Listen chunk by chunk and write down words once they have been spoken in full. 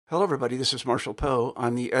Hello, everybody. This is Marshall Poe.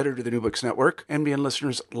 I'm the editor of the New Books Network. NBN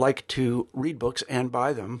listeners like to read books and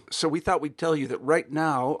buy them. So we thought we'd tell you that right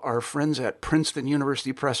now, our friends at Princeton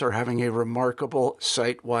University Press are having a remarkable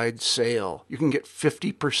site-wide sale. You can get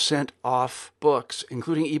 50% off books,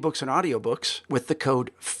 including ebooks and audiobooks, with the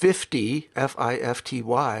code 50,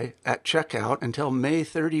 F-I-F-T-Y, at checkout until May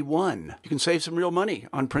 31. You can save some real money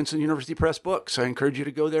on Princeton University Press books. I encourage you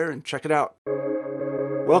to go there and check it out.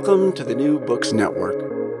 Welcome to the New Books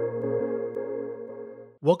Network.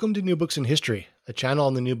 Welcome to New Books in History, a channel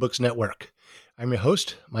on the New Books Network. I'm your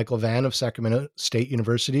host, Michael Vann of Sacramento State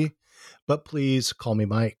University, but please call me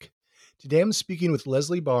Mike. Today I'm speaking with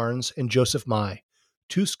Leslie Barnes and Joseph Mai,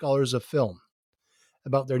 two scholars of film,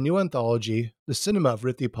 about their new anthology, The Cinema of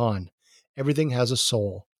Rithipan, Everything Has a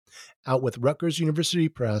Soul, out with Rutgers University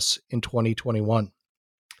Press in 2021.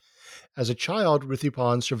 As a child,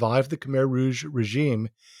 Rithipan survived the Khmer Rouge regime,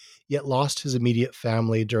 yet lost his immediate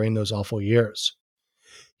family during those awful years.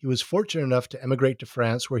 He was fortunate enough to emigrate to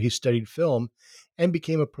France, where he studied film and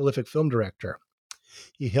became a prolific film director.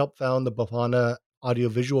 He helped found the Bafana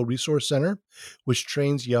Audiovisual Resource Center, which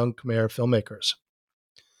trains young Khmer filmmakers.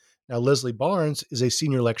 Now, Leslie Barnes is a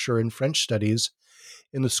senior lecturer in French studies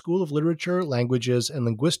in the School of Literature, Languages, and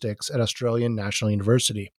Linguistics at Australian National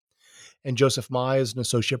University. And Joseph Mai is an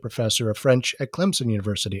associate professor of French at Clemson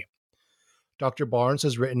University. Dr. Barnes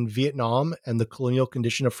has written Vietnam and the Colonial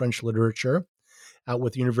Condition of French Literature, out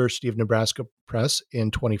with University of Nebraska Press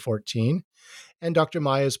in 2014. And Dr.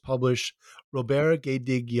 Mai has published Robert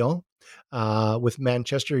Guédiguian with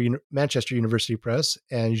Manchester University Press,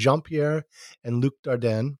 and Jean-Pierre and Luc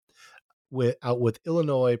Dardenne out with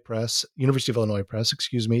University of Illinois Press,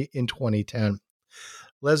 in 2010.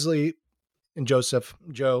 Leslie and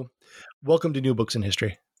Joe, welcome to New Books in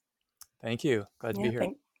History. Thank you. Glad to be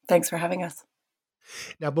here. Thanks for having us.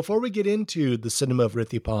 Now, before we get into the Cinema of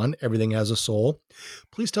Rithipan, Everything Has a Soul,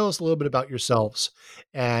 please tell us a little bit about yourselves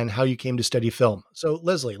and how you came to study film. So,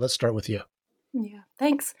 Leslie, let's start with you. Yeah,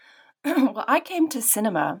 thanks. Well, I came to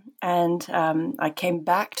cinema and I came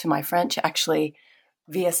back to my French actually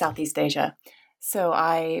via Southeast Asia. So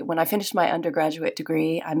when I finished my undergraduate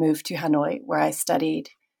degree, I moved to Hanoi, where I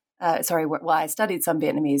studied, I studied some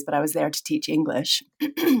Vietnamese, but I was there to teach English.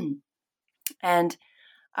 And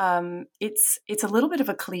it's a little bit of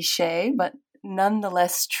a cliche, but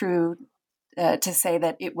nonetheless true to say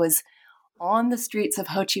that it was on the streets of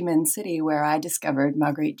Ho Chi Minh City where I discovered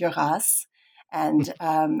Marguerite Duras and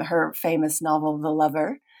her famous novel, The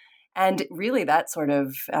Lover. And really that sort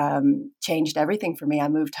of changed everything for me. I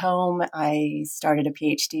moved home. I started a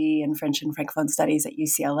PhD in French and Francophone Studies at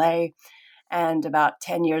UCLA. And about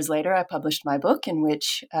 10 years later, I published my book in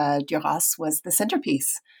which Duras was the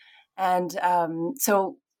centerpiece. And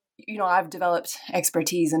so, I've developed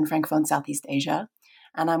expertise in Francophone Southeast Asia,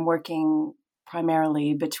 and I'm working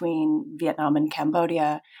primarily between Vietnam and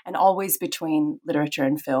Cambodia, and always between literature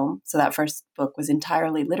and film. So that first book was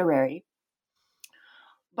entirely literary.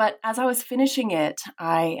 But as I was finishing it,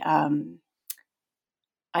 I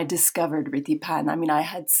discovered Rithipan. I mean, I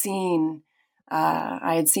had seen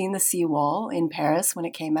the Seawall in Paris when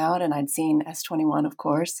it came out, and I'd seen S21, of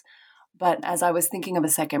course. But as I was thinking of a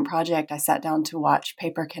second project, I sat down to watch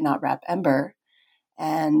Paper Cannot Wrap Ember,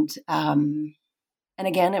 and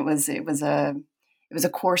again, it was a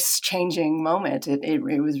course changing moment. It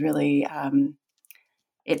was really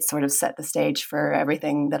it sort of set the stage for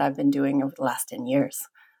everything that I've been doing over the last 10 years.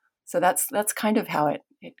 So that's kind of how it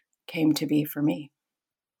came to be for me.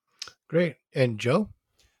 Great. And Joe?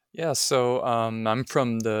 Yeah, so I'm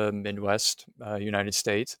from the Midwest, United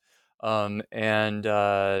States, and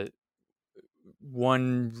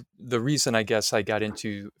the reason I guess I got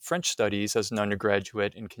into French studies as an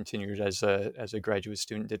undergraduate and continued as a graduate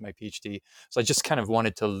student, did my PhD. So I just kind of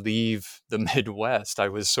wanted to leave the Midwest. I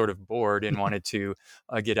was sort of bored and wanted to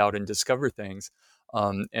get out and discover things.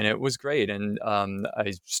 And it was great. And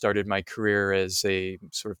I started my career as a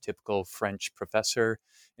sort of typical French professor,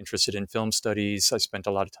 interested in film studies. I spent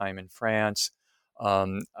a lot of time in France.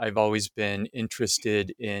 I've always been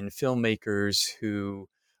interested in filmmakers who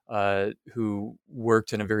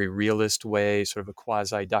worked in a very realist way, sort of a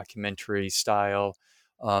quasi-documentary style,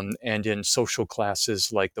 and in social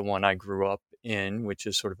classes like the one I grew up in, which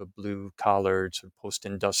is sort of a blue-collared, sort of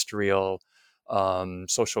post-industrial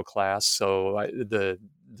social class. So the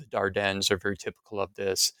Dardennes are very typical of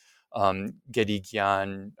this.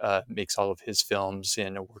 Guédiguian makes all of his films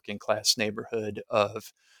in a working-class neighborhood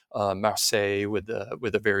of Marseille with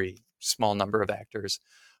a very small number of actors,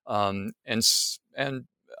 and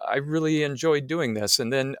I really enjoyed doing this.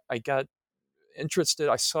 And then I got interested.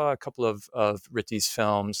 I saw a couple of Ritty's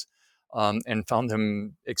films and found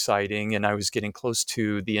them exciting. And I was getting close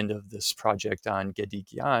to the end of this project on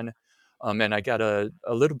Gedigyan, and I got a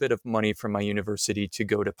little bit of money from my university to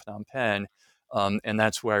go to Phnom Penh. And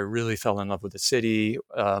that's where I really fell in love with the city.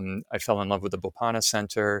 I fell in love with the Bopana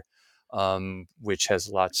Center, which has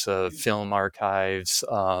lots of film archives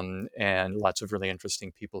and lots of really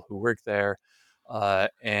interesting people who work there. That's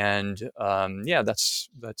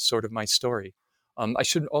sort of my story. I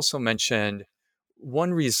should also mention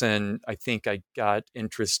one reason I think I got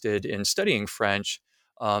interested in studying French,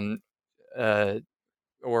 um, uh,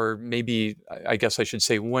 or maybe I guess I should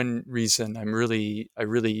say one reason I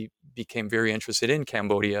really became very interested in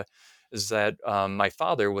Cambodia is that my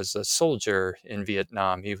father was a soldier in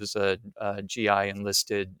Vietnam. He was a GI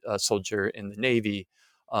enlisted soldier in the Navy.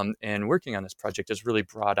 And working on this project has really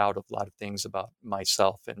brought out a lot of things about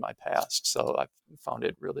myself and my past. So I found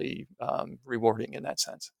it really rewarding in that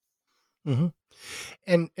sense. Mm-hmm.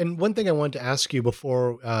 And one thing I wanted to ask you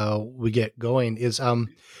before we get going is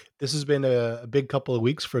this has been a big couple of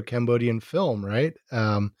weeks for Cambodian film, right?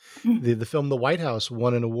 The film The White House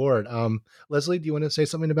won an award. Leslie, do you want to say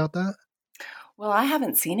something about that? Well, I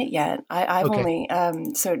haven't seen it yet. I've Okay.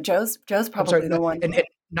 only so Joe's I'm probably sorry, the one. and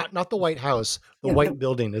not the White House, the Yeah, White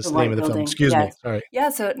Building is the the name white of the film. building. Excuse me. Yes, Sorry. yeah.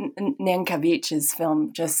 So Nankavich's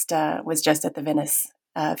film was just at the Venice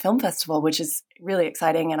Film Festival, which is really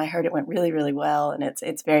exciting, and I heard it went really, really well, and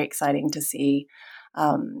it's very exciting to see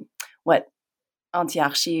what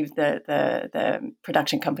Anti-Archive, the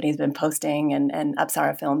production company, has been posting, and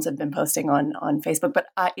Apsara Films have been posting on Facebook. But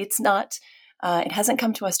it's not. It hasn't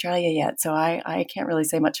come to Australia yet, so I can't really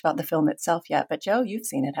say much about the film itself yet. But Joe, you've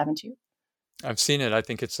seen it, haven't you? I've seen it. I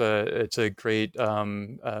think it's a great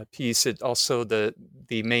piece. It also the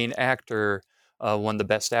main actor won the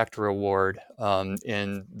Best Actor award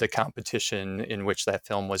in the competition in which that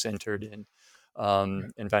film was entered in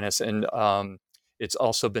Venice, and it's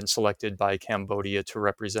also been selected by Cambodia to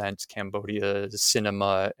represent Cambodia's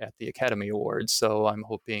cinema at the Academy Awards. So I'm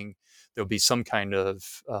hoping there'll be some kind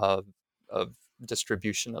of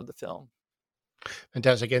distribution of the film.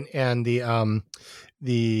 Fantastic. And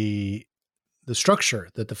the structure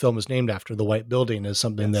that the film is named after, the White Building, is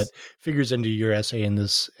something that figures into your essay in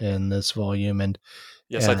this volume. And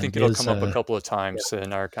yes, I think it'll come up a couple of times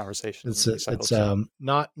in our conversation. It's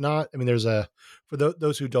not. I mean, there's for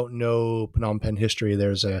those who don't know Phnom Penh history,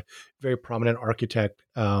 there's a very prominent architect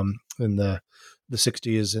in the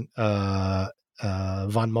 60s,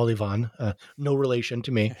 Van Molivan, no relation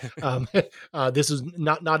to me. This is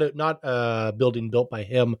not a building built by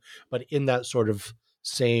him, but in that sort of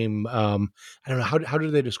same. I don't know how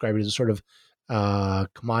do they describe it as a sort of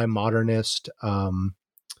Khmer modernist. New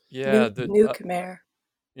Khmer.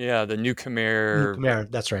 Yeah, the New Khmer. New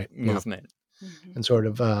Khmer, that's right. Movement. Yeah. Mm-hmm. And sort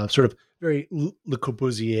of very Le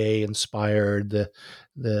Corbusier inspired, the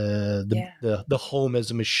home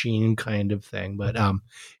as a machine kind of thing. But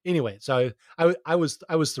anyway, so I was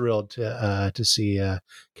thrilled to see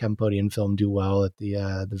Cambodian film do well at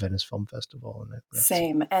the Venice Film Festival. And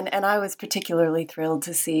same, and I was particularly thrilled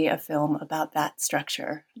to see a film about that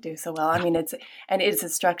structure do so well. I mean, it's a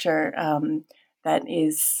structure that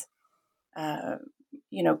is.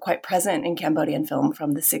 Quite present in Cambodian film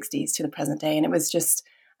from the 60s to the present day. And it was just,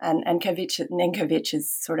 and Nankavic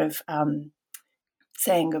is sort of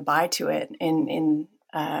saying goodbye to it in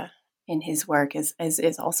his work is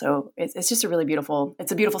also, it's just it's a beautiful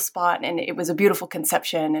spot. And it was a beautiful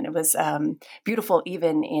conception, and it was beautiful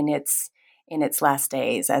even in its last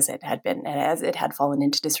days, as it had fallen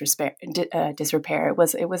into disrepair. It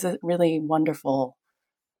was a really wonderful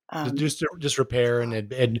just repair,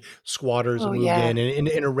 and squatters moved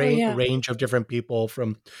in a range of different people,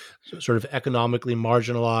 from sort of economically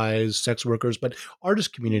marginalized sex workers, but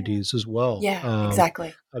artist communities as well. Yeah,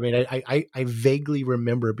 exactly. I mean, I vaguely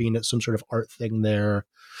remember being at some sort of art thing there,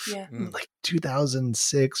 like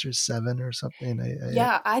 2006 or 7 or something.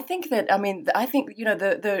 I think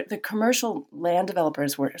the commercial land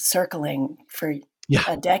developers were circling for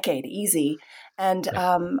a decade easy. And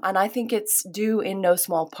I think it's due in no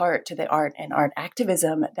small part to the art and art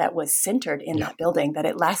activism that was centered in that building, that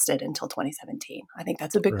it lasted until 2017. I think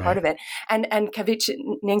that's a big part of it. And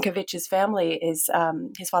Ninkavic's family is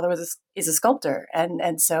his father is a sculptor,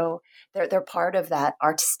 and so they're part of that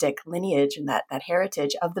artistic lineage and that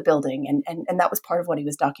heritage of the building, and that was part of what he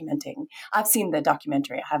was documenting. I've seen the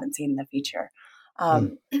documentary, I haven't seen the feature.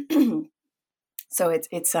 So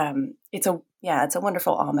it's a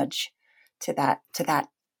wonderful homage to that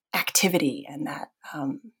activity and that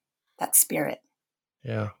spirit.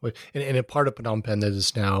 Yeah. And a part of Phnom Penh that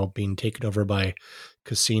is now being taken over by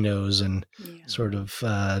casinos and sort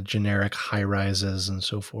of generic high rises and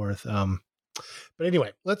so forth. But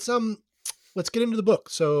anyway, let's get into the book.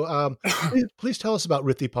 So please tell us about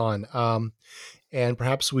Rithipan. And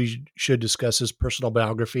perhaps we should discuss his personal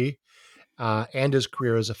biography and his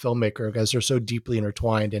career as a filmmaker, because they're so deeply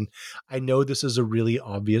intertwined. And I know this is a really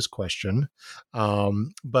obvious question,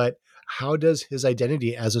 but how does his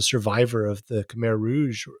identity as a survivor of the Khmer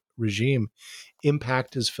Rouge regime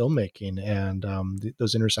impact his filmmaking and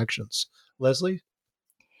those intersections? Leslie?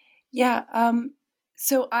 Yeah.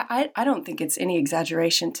 So I don't think it's any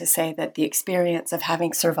exaggeration to say that the experience of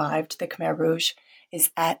having survived the Khmer Rouge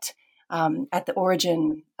is at the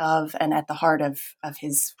origin of and at the heart of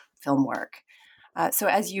his film work. So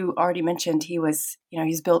as you already mentioned, he was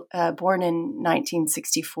born in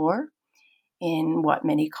 1964 in what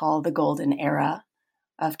many call the golden era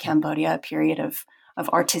of Cambodia, a period of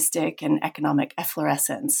artistic and economic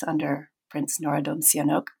efflorescence under Prince Norodom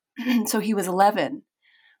Sihanouk. So he was 11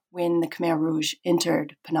 when the Khmer Rouge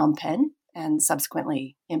entered Phnom Penh and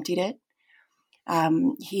subsequently emptied it.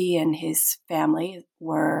 He and his family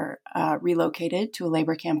were relocated to a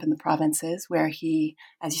labor camp in the provinces where he,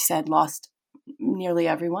 as you said, lost nearly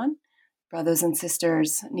everyone, brothers and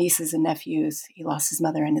sisters, nieces and nephews. He lost his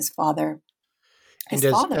mother and his father.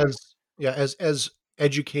 As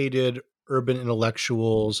educated urban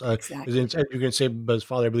intellectuals, Exactly. you're going to say, but his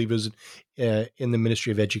father, I believe, was in the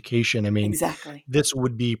Ministry of Education. I mean, exactly. This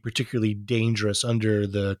would be particularly dangerous under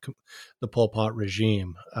the Pol Pot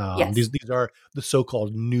regime. Yes. These are the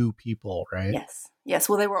so-called new people, right? Yes.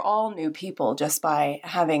 Well, they were all new people just by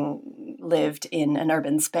having lived in an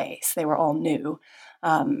urban space. They were all new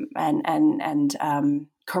and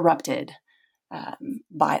corrupted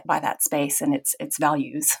by that space and its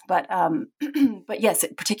values. But but yes,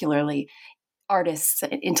 particularly artists,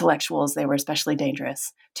 intellectuals, they were especially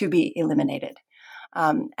dangerous to be eliminated.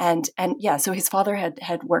 So his father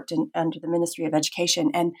had worked under the Ministry of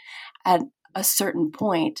Education, and at a certain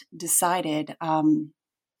point decided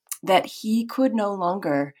that he could no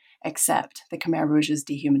longer accept the Khmer Rouge's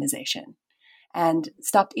dehumanization and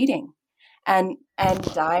stopped eating and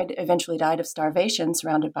eventually died of starvation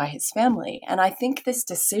surrounded by his family. And I think this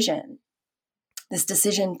decision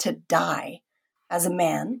to die as a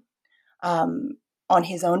man on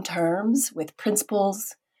his own terms, with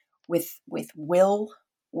principles, with will,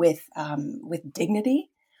 with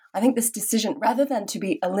dignity, I think this decision, rather than to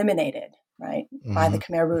be eliminated, right, by the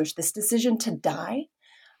Khmer Rouge, this decision to die,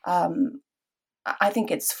 I think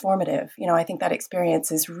it's formative. I think that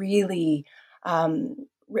experience is really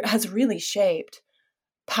has really shaped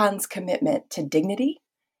Pan's commitment to dignity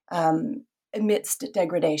amidst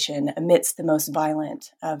degradation, amidst the most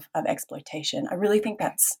violent of exploitation. I really think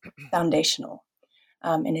that's foundational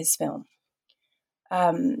in his film.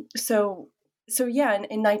 So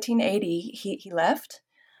in 1980 he left,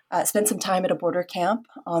 spent some time at a border camp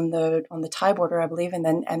on the Thai border, I believe, and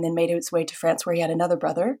then made his way to France, where he had another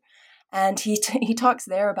brother. And he talks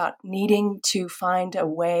there about needing to find a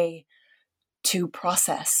way to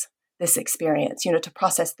process this experience, to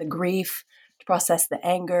process the grief, to process the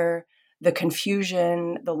anger, the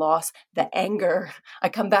confusion, the loss, the anger. I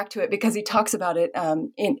come back to it because he talks about it.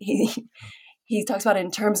 He talks about it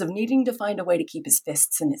in terms of needing to find a way to keep his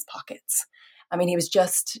fists in his pockets. I mean, it's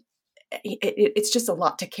just a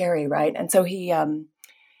lot to carry, right? And so he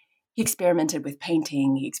experimented with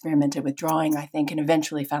painting, he experimented with drawing, I think, and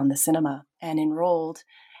eventually found the cinema and enrolled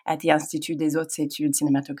at the Institut des Hautes Études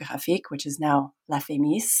Cinématographiques, which is now La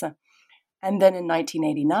Fémis. And then in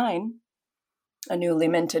 1989, a newly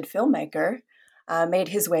minted filmmaker made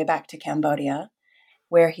his way back to Cambodia,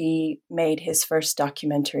 where he made his first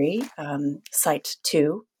documentary, Site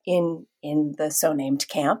 2, in the so-named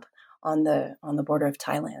camp on the border of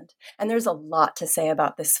Thailand. And there's a lot to say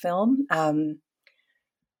about this film.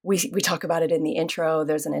 We talk about it in the intro.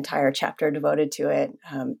 There's an entire chapter devoted to it.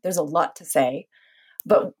 There's a lot to say.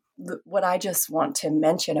 But what I just want to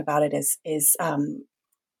mention about it is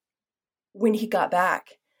when he got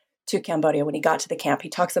back to Cambodia, when he got to the camp, he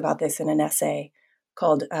talks about this in an essay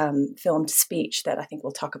called Filmed Speech that I think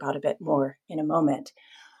we'll talk about a bit more in a moment.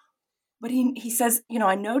 But he says,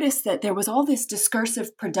 I noticed that there was all this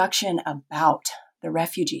discursive production about the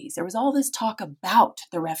refugees. There was all this talk about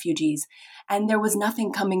the refugees, and there was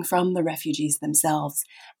nothing coming from the refugees themselves.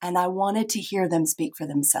 And I wanted to hear them speak for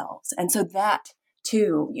themselves. And so that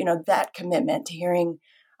too, that commitment to hearing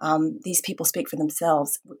these people speak for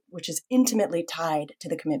themselves, which is intimately tied to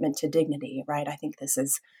the commitment to dignity, right? I think this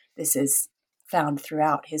is found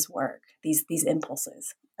throughout his work, these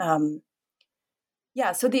impulses.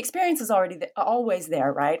 Yeah, so the experience is always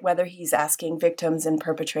there, right? Whether he's asking victims and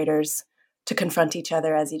perpetrators to confront each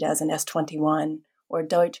other as he does in S21 or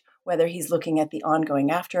Deutsch, whether he's looking at the ongoing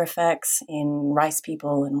after effects in Rice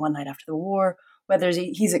People and One Night After the War, whether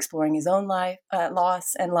he's exploring his own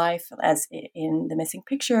loss and life as in The Missing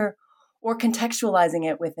Picture, or contextualizing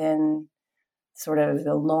it within sort of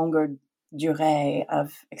the longer durée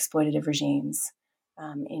of exploitative regimes.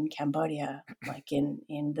 In Cambodia, like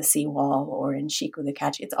in the seawall or in Shiku the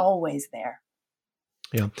Catch, it's always there.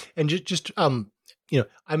 Yeah, and just I'm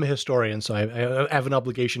a historian, so I have an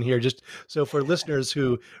obligation here. Just so for listeners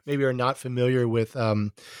who maybe are not familiar with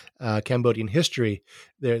Cambodian history,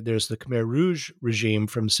 there's the Khmer Rouge regime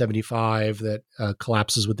from '75 that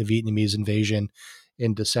collapses with the Vietnamese invasion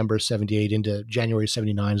in December '78 into January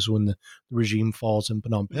 '79 is when the regime falls in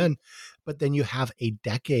Phnom Penh. But then you have a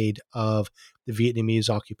decade of the Vietnamese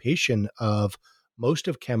occupation of most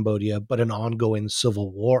of Cambodia, but an ongoing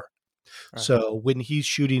civil war. Right. So when he's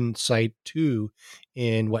shooting Site 2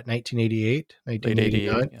 in 1988,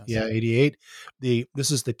 1989, yes. Yeah, 88,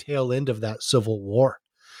 this is the tail end of that civil war.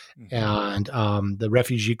 Mm-hmm. And the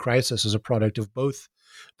refugee crisis is a product of both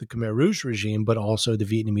the Khmer Rouge regime, but also the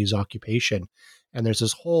Vietnamese occupation. And there's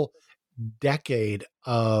this whole decade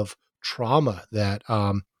of trauma that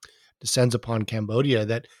descends upon Cambodia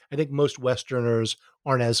that I think most Westerners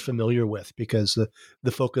aren't as familiar with, because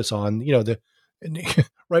the focus on,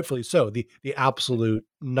 rightfully so, the absolute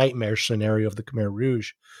nightmare scenario of the Khmer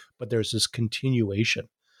Rouge, but there's this continuation.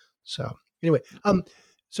 So anyway,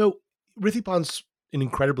 so Rithipan's an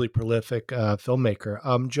incredibly prolific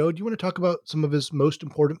filmmaker. Joe, do you want to talk about some of his most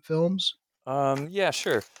important films? Yeah,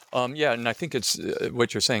 sure. Yeah, and I think it's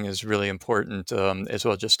what you're saying is really important as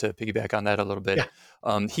well. Just to piggyback on that a little bit,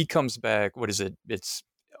 he comes back. What is it? It's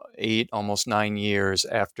 8, almost 9 years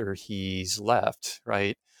after he's left,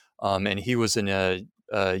 right? And he was in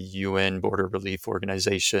a UN Border Relief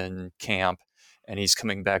Organization camp, and he's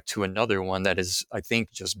coming back to another one that is, I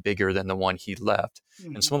think, just bigger than the one he left.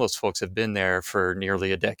 Mm-hmm. And some of those folks have been there for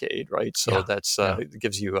nearly a decade, right? So that's it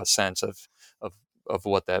gives you a sense of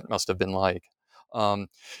what that must have been like.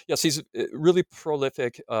 Yes, he's really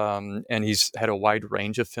prolific, and he's had a wide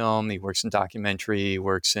range of film. He works in documentary, he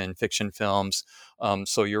works in fiction films.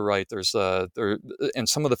 So you're right. There's and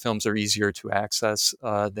some of the films are easier to access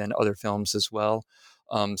than other films as well.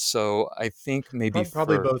 So I think maybe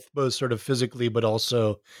probably both sort of physically, but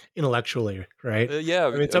also intellectually, right? Yeah,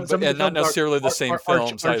 I mean, some and not necessarily the same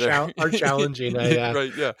films either. Are challenging,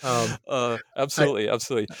 right? Yeah, absolutely. I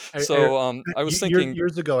was thinking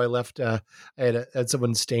years ago. I left. I had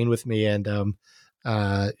someone staying with me, and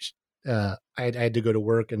I had to go to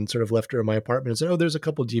work, and sort of left her in my apartment and said, "Oh, there's a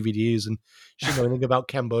couple DVDs," and she didn't know anything about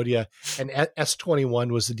Cambodia. And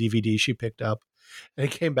S21 was the DVD she picked up, and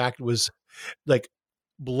it came back. It was like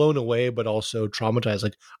blown away, but also traumatized.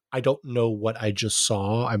 Like, I don't know what I just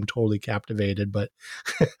saw. I'm totally captivated, but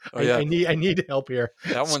I need help here.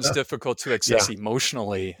 That one's difficult to access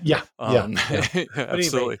emotionally. Yeah, absolutely.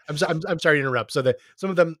 Anyway, I'm sorry to interrupt. So that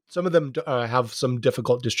some of them have some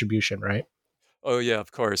difficult distribution, right? Oh yeah,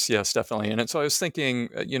 of course, yes, definitely. And so I was thinking,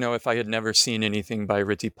 if I had never seen anything by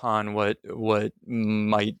Rithipan, what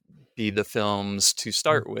might be the films to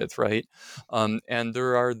start with, right? And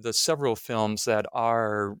there are the several films that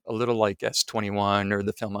are a little like S21 or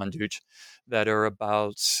the film on Deutsch that are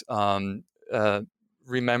about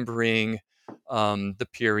remembering the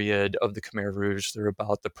period of the Khmer Rouge. They're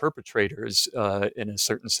about the perpetrators in a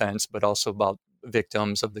certain sense, but also about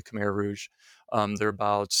victims of the Khmer Rouge. They're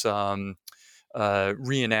about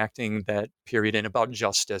reenacting that period and about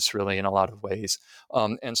justice, really, in a lot of ways.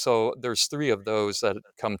 And so there's 3 of those that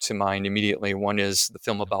come to mind immediately. One is the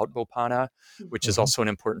film about Bopana, which is also an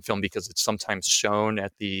important film because it's sometimes shown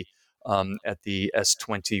at the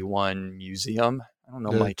S21 museum. I don't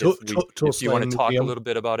know, Mike, if you want to talk a little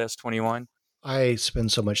bit about S21. I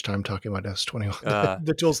spend so much time talking about S21,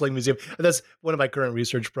 the Tool Sling Museum. That's one of my current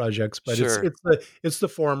research projects, but it's the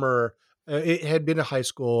former. It had been a high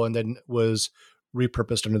school and then was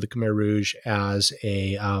repurposed under the Khmer Rouge as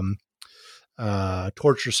a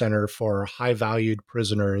torture center for high-valued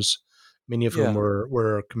prisoners, many of whom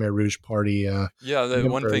were Khmer Rouge Party. The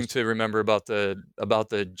one thing to remember about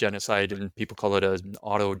the genocide, and people call it an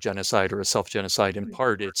auto-genocide or a self-genocide, in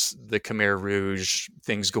part it's the Khmer Rouge,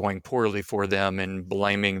 things going poorly for them and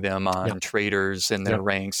blaming them on traitors in their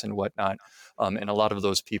ranks and whatnot. And a lot of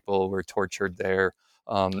those people were tortured there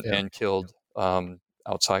and killed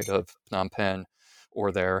outside of Phnom Penh.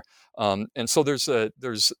 or there. And so there's a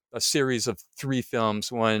series of 3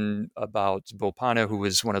 films, one about Bopana, who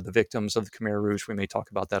was one of the victims of the Khmer Rouge. We may talk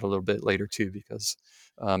about that a little bit later too, because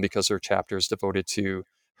her chapter is devoted to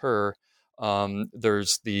her.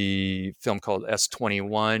 There's the film called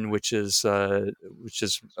S-21, which is a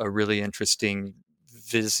really interesting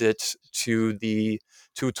visit to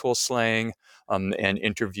Tuol Sleng, and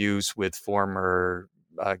interviews with former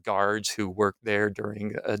guards who worked there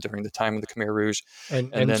during the time of the Khmer Rouge,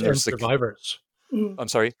 and then there's survivors. I'm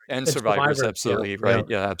sorry, and survivors, absolutely, right?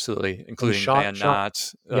 Yeah, absolutely, including Van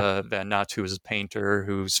Nott, Van Nott, who was a painter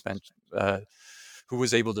who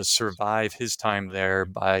was able to survive his time there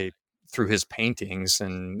through his paintings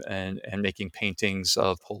and making paintings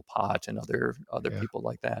of Pol Pot and other people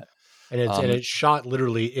like that. And it's shot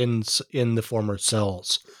literally in the former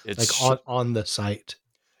cells, like on the site.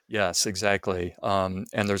 Yes, exactly. And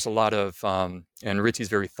there's a lot of and Ritty's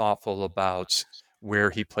very thoughtful about where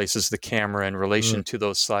he places the camera in relation to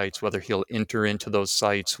those sites, whether he'll enter into those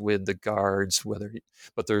sites with the guards,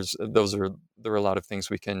 but there are a lot of things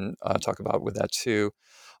we can talk about with that too.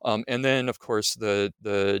 And then of course the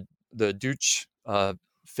Duch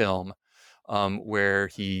film, where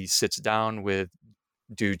he sits down with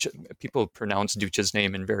Duch. People pronounce Duch's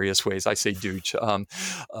name in various ways. I say Duch.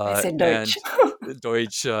 I say Deutsch.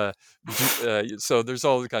 Deutsch. So there's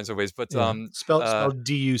all kinds of ways, but spelled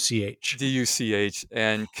D-U-C-H. D-U-C-H,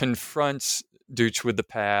 and confronts Duch with the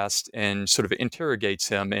past and sort of interrogates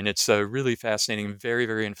him. And it's a really fascinating, very,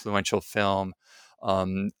 very influential film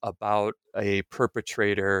about a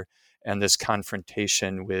perpetrator and this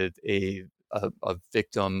confrontation with a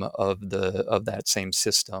victim of that same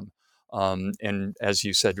system. And as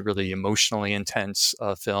you said, really emotionally intense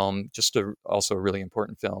film, also a really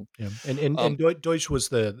important film. Yeah. And Deutsch was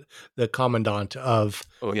the commandant of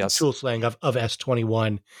Tuol Sleng of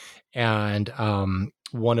S-21, and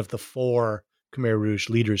one of the 4 Khmer Rouge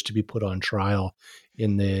leaders to be put on trial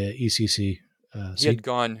in the ECC. He had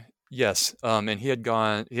gone. Yes, and he had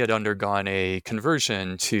undergone a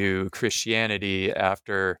conversion to Christianity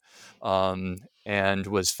after, and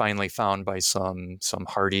was finally found by some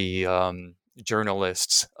hardy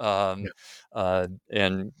journalists, and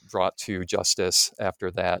brought to justice after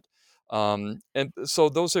that. And so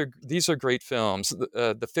these are great films.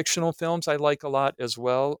 The fictional films I like a lot as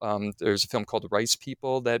well. There's a film called Rice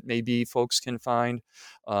People that maybe folks can find.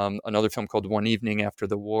 Another film called One Evening After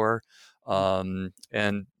the War. And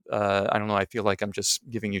I don't know, I feel like I'm just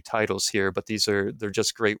giving you titles here, but they're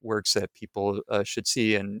just great works that people should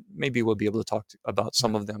see, and maybe we'll be able to talk about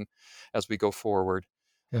some of them as we go forward.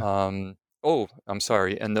 Yeah. I'm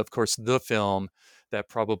sorry. And of course, the film that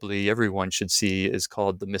probably everyone should see is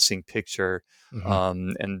called The Missing Picture.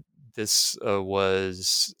 Mm-hmm. And this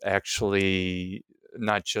was actually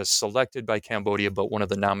not just selected by Cambodia, but one of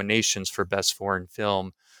the nominations for Best Foreign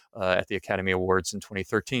Film at the Academy Awards in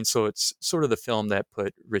 2013. So it's sort of the film that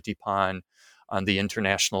put Rittipan on the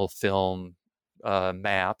international film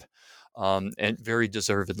map, and very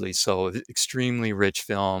deservedly so. Extremely rich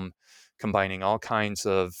film, combining all kinds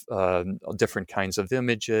of different kinds of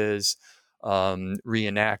images,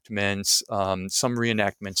 reenactments, some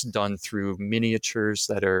reenactments done through miniatures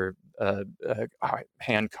that are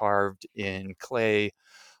hand-carved in clay.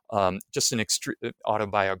 Just an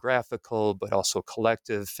autobiographical, but also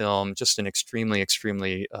collective film, just an extremely,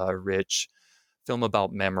 extremely rich film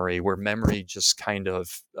about memory, where memory just kind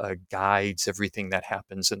of guides everything that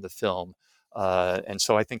happens in the film. And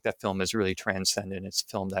so I think that film is really transcendent. It's a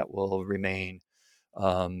film that will remain.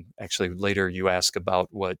 Actually, later you ask about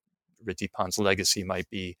what Rittipan's legacy might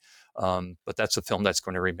be, but that's a film that's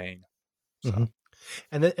going to remain. So. Mm-hmm.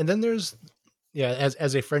 And then there's,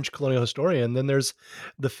 as a French colonial historian, then there's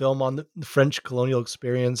the film on the French colonial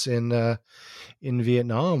experience in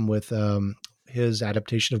Vietnam with his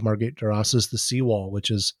adaptation of Marguerite Duras' The Seawall, which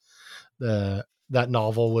is that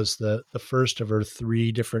novel was the first of her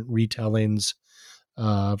 3 different retellings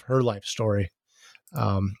of her life story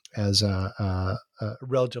as a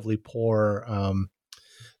relatively poor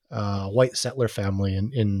white settler family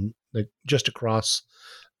in just across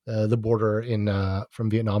the border from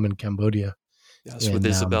Vietnam and Cambodia. Yes, with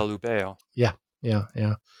Isabelle Huppert. Yeah.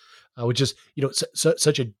 Which is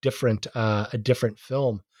such a different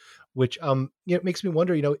film, which it makes me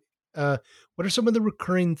wonder, what are some of the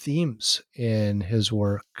recurring themes in his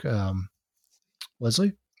work,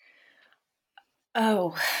 Leslie?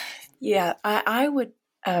 Oh, yeah, I would.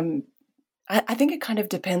 I think it kind of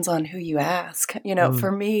depends on who you ask.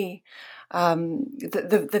 For me,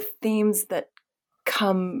 the themes that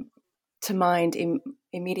come to mind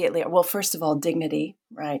immediately. Well, first of all, dignity,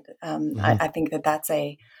 right? I think that's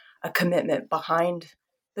a a commitment behind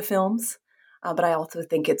the films. But I also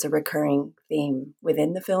think it's a recurring theme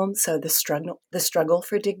within the film. So the struggle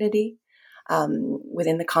for dignity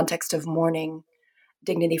within the context of mourning,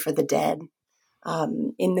 dignity for the dead,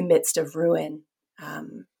 in the midst of ruin.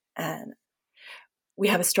 And we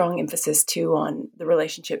have a strong emphasis too on the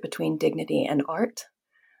relationship between dignity and art.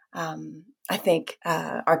 I think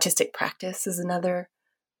artistic practice is another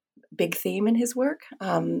big theme in his work.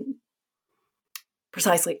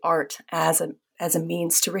 Precisely art as a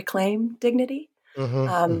means to reclaim dignity,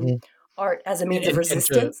 art as a means of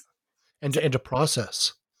resistance, and to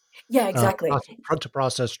process. Yeah, exactly. To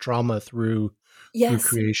process trauma through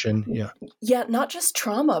creation. Yeah, not just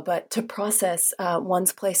trauma, but to process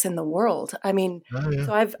one's place in the world. I mean,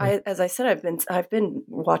 so as I said, I've been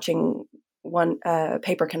watching one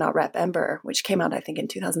Paper Cannot Wrap Ember, which came out I think in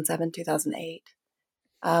 2007, 2008.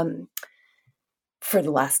 For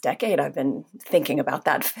the last decade, I've been thinking about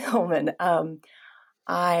that film, and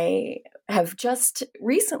I have just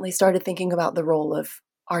recently started thinking about the role of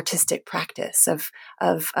artistic practice, of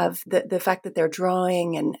the fact that they're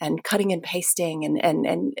drawing and cutting and pasting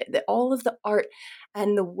and all of the art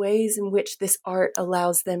and the ways in which this art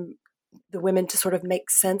allows them, the women, to sort of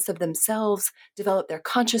make sense of themselves, develop their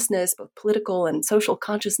consciousness, both political and social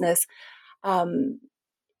consciousness.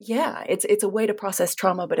 It's a way to process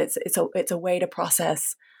trauma, but it's a way to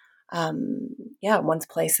process one's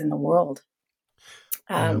place in the world.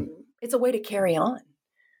 It's a way to carry on.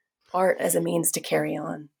 Art as a means to carry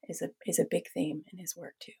on is a big theme in his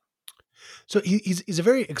work too. So he's a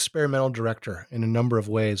very experimental director in a number of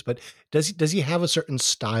ways, but does he have a certain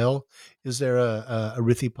style? Is there a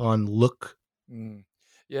Rithipan look?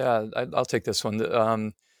 Yeah, I'll take this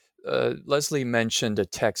one. Leslie mentioned a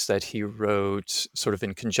text that he wrote sort of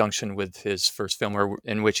in conjunction with his first film, or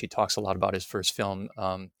in which he talks a lot about his first film,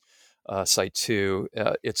 Site 2.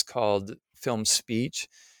 It's called Film Speech.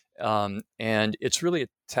 And it's really a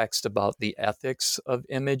text about the ethics of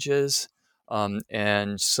images.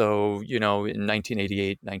 And so, in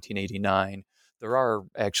 1988, 1989, there are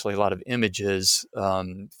actually a lot of images,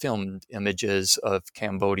 filmed images of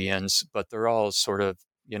Cambodians, but they're all sort of,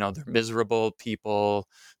 they're miserable people,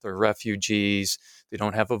 they're refugees, they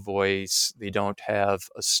don't have a voice, they don't have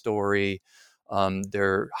a story.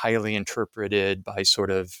 They're highly interpreted by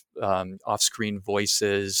sort of off-screen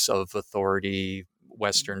voices of authority,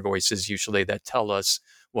 Western voices usually, that tell us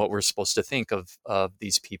what we're supposed to think of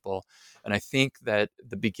these people. And I think that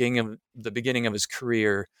the beginning of his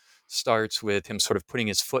career starts with him sort of putting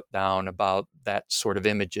his foot down about those sort of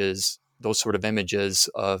images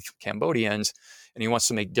of Cambodians, and he wants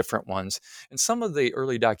to make different ones. And some of the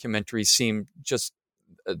early documentaries seem just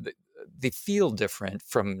they feel different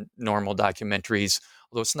from normal documentaries,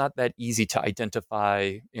 although it's not that easy to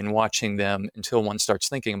identify in watching them until one starts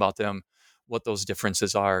thinking about them, what those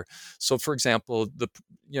differences are. So, for example,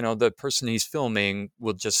 the person he's filming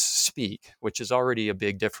will just speak, which is already a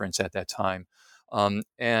big difference at that time.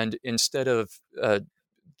 And instead of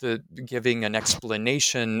giving an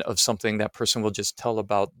explanation of something, that person will just tell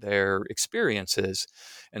about their experiences.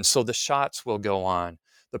 And so the shots will go on.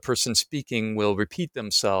 The person speaking will repeat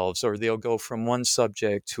themselves, or they'll go from one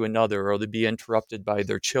subject to another, or they'll be interrupted by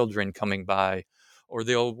their children coming by, or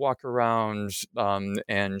they'll walk around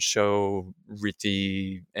and show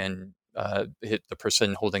Riti and hit the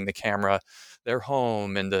person holding the camera their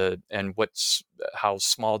home and how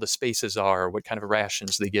small the spaces are, what kind of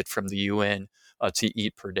rations they get from the UN to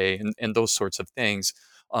eat per day, and those sorts of things.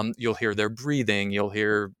 You'll hear their breathing. You'll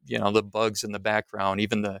hear the bugs in the background.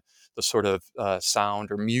 Even the sort of sound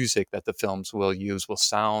or music that the films will use will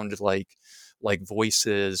sound like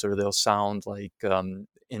voices, or they'll sound like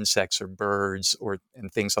insects or birds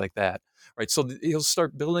and things like that, right? So he'll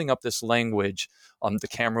start building up this language. The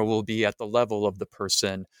camera will be at the level of the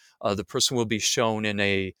person. The person will be shown in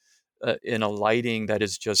a lighting that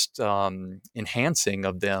is just enhancing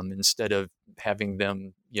of them, instead of having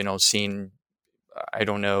them, seen, I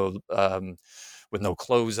don't know, with no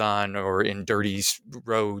clothes on or in dirty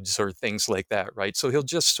roads or things like that, right? So he'll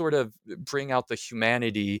just sort of bring out the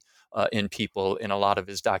humanity in people in a lot of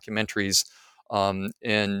his documentaries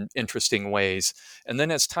in interesting ways. And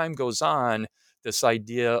then as time goes on, this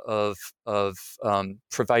idea of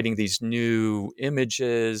providing these new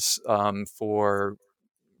images for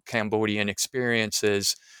Cambodian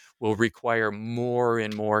experiences will require more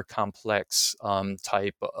and more complex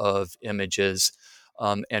type of images.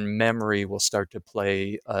 And memory will start to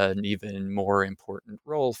play an even more important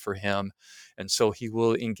role for him. And so he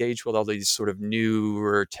will engage with all these sort of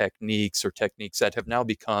newer techniques, or techniques that have now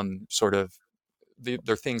become sort of,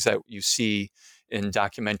 they're things that you see in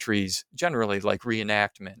documentaries generally, like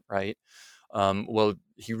reenactment, right? Well,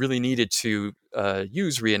 he really needed to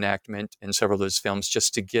use reenactment in several of those films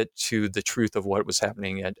just to get to the truth of what was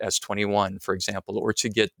happening at S21, for example, or to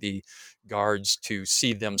get the guards to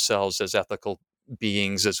see themselves as ethical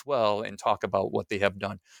beings as well and talk about what they have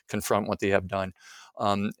done, confront what they have done.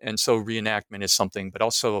 And so reenactment is something, but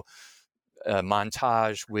also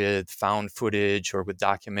montage with found footage or with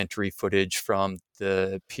documentary footage from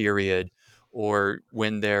the period, or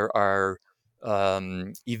when there are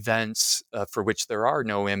events for which there are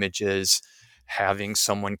no images, having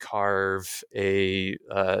someone carve a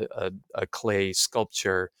clay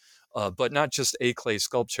sculpture, but not just a clay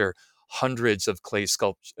sculpture, hundreds of clay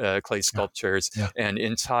sculptures Yeah. and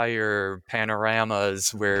entire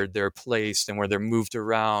panoramas where they're placed and where they're moved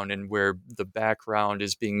around and where the background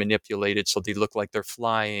is being manipulated so they look like they're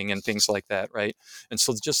flying and things like that, right? And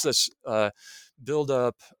so just this build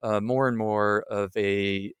up more and more of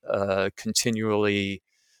a continually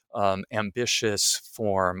ambitious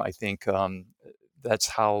form. I think that's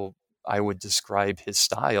how I would describe his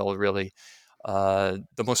style, really.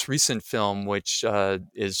 The most recent film, which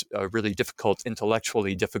is a really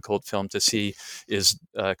intellectually difficult film to see, is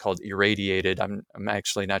called Irradiated. I'm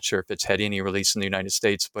actually not sure if it's had any release in the United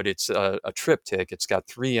States, but it's a triptych. It's got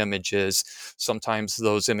 3 images. Sometimes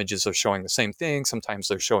those images are showing the same thing. Sometimes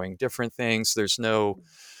they're showing different things. There's no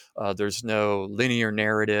linear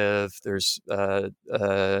narrative. There's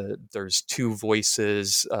 2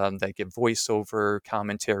 voices that give voiceover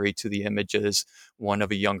commentary to the images, one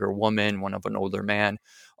of a younger woman, one of an older man.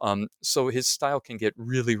 So his style can get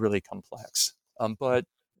really, really complex, but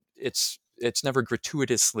it's never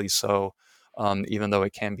gratuitously so, even though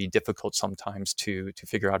it can be difficult sometimes to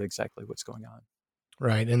figure out exactly what's going on.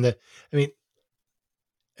 Right. And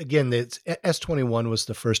again, S21 was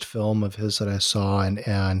the first film of his that I saw,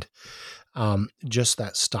 and just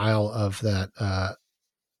that style of that,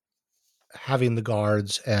 having the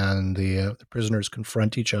guards and the prisoners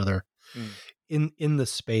confront each other in the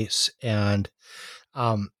space, and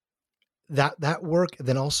that work.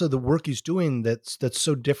 Then also the work he's doing that's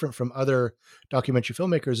so different from other documentary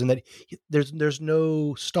filmmakers, in that there's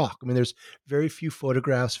no stock. I mean, there's very few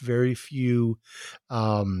photographs, very few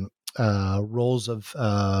rolls of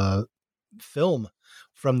film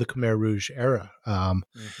from the Khmer Rouge era.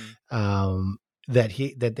 That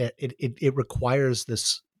it requires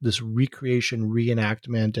this recreation,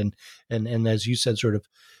 reenactment, and as you said, sort of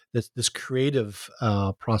this creative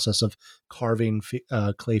process of carving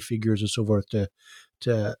clay figures and so forth to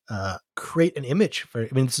create an image for. I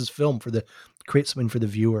mean, this is film create something for the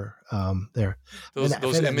viewer there.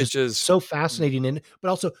 Those images so fascinating, but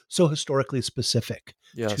also so historically specific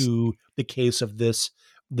to the case of this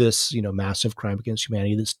massive crime against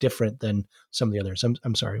humanity that's different than some of the others.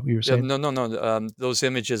 I'm sorry, what you were saying? No. Those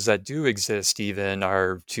images that do exist even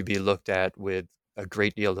are to be looked at with a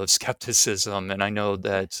great deal of skepticism. And I know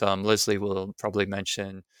that Leslie will probably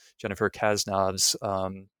mention Jennifer Kasnov's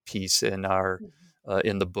piece in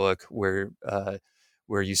in the book where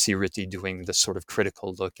you see Ritti doing this sort of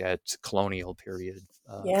critical look at colonial period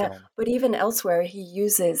film. But even elsewhere, he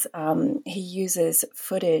uses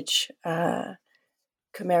footage, Khmer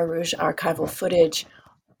Rouge archival footage,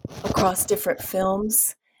 across different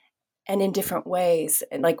films and in different ways,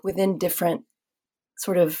 and like within different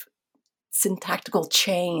sort of syntactical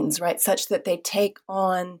chains, right? Such that they take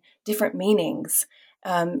on different meanings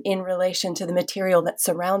in relation to the material that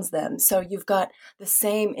surrounds them. So you've got the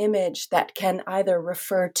same image that can either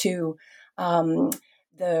refer to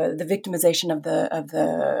the victimization of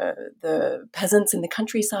the peasants in the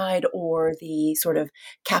countryside, or the sort of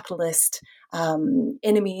capitalist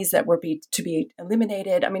enemies that were to be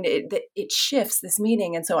eliminated. I mean, it shifts this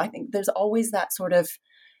meaning, and so I think there's always that sort of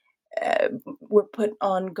we're put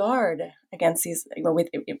on guard against these,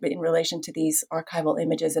 in relation to these archival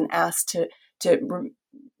images, and asked to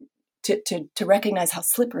recognize how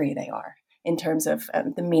slippery they are in terms of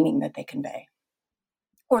the meaning that they convey,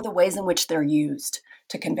 or the ways in which they're used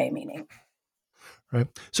to convey meaning. Right.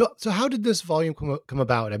 So how did this volume come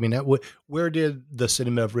about? I mean, where did the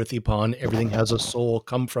cinema of Rithipan, Everything Has a Soul,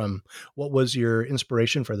 come from? What was your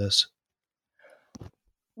inspiration for this?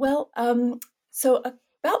 Well, so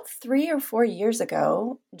about 3 or 4 years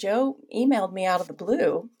ago, Joe emailed me out of the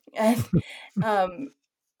blue and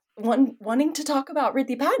wanting to talk about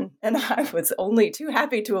Rithipan, and I was only too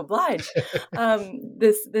happy to oblige.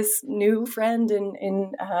 This new friend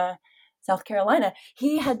in South Carolina,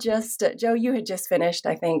 he had just, Joe, you had just finished,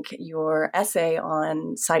 I think, your essay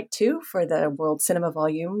on Site 2 for the World Cinema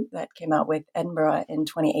volume that came out with Edinburgh in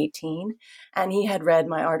 2018. And he had read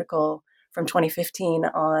my article from 2015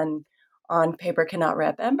 on on Paper Cannot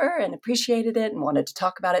Remember and appreciated it and wanted to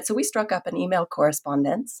talk about it. So we struck up an email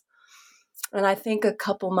correspondence. And I think a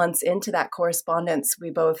couple months into that correspondence, we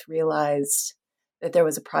both realized that there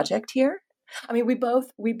was a project here. I mean, we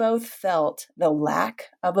both felt the lack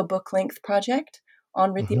of a book-length project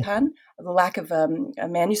on Rithipan, the lack of a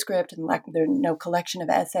manuscript and there no collection of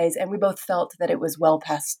essays, and we both felt that it was well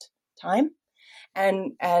past time.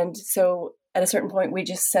 And so at a certain point, we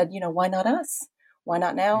just said, why not us? Why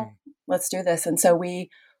not now? Let's do this. And so we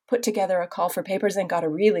put together a call for papers and got a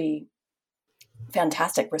really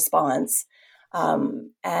fantastic response. And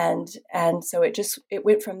so it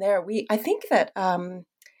went from there. I think that,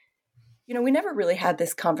 we never really had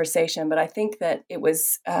this conversation, but I think that it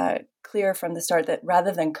was clear from the start that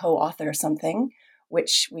rather than co-author something,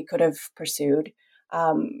 which we could have pursued,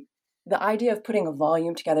 the idea of putting a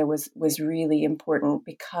volume together was really important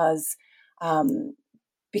because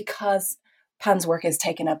Pan's work is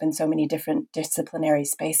taken up in so many different disciplinary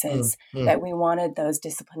spaces that we wanted those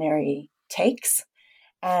disciplinary takes.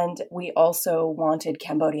 And we also wanted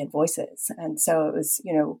Cambodian voices. And so it was,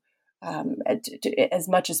 as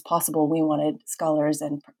much as possible, we wanted scholars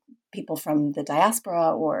and people from the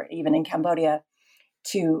diaspora or even in Cambodia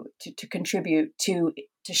to contribute to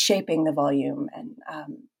shaping the volume. And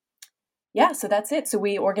so that's it. So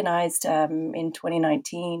we organized in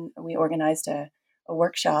 2019, we organized a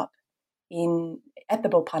workshop at the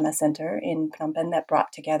Bopana Center in Phnom Penh that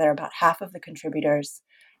brought together about half of the contributors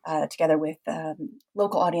together with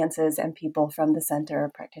local audiences and people from the center,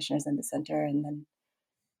 practitioners in the center. And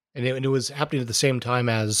it was happening at the same time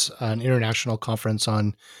as an international conference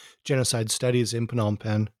on genocide studies in Phnom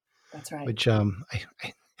Penh. That's right. Which I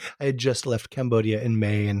had just left Cambodia in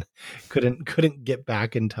May and couldn't get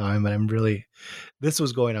back in time. And this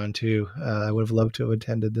was going on too. I would have loved to have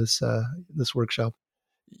attended this workshop.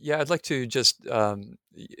 Yeah, I'd like to just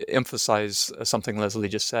emphasize something Leslie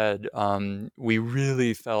just said. We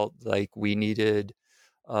really felt like we needed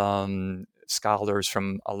scholars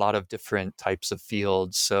from a lot of different types of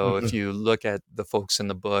fields. So if you look at the folks in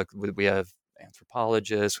the book, we have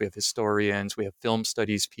anthropologists, we have historians, we have film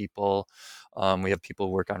studies people, we have people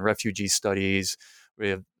who work on refugee studies, we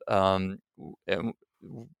have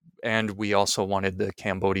and we also wanted the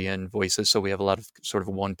Cambodian voices. So we have a lot of sort of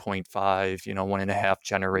 1.5, 1.5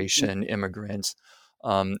 generation immigrants.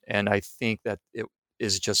 And I think that it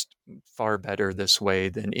is just far better this way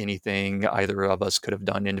than anything either of us could have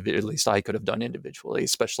done individually. At least I could have done individually,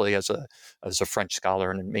 especially as a French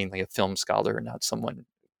scholar and mainly a film scholar, and not someone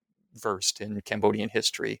versed in Cambodian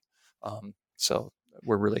history. So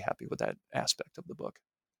we're really happy with that aspect of the book.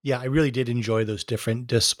 Yeah, I really did enjoy those different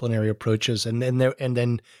disciplinary approaches, and then there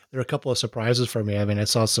are a couple of surprises for me. I mean, I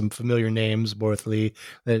saw some familiar names. Borthley,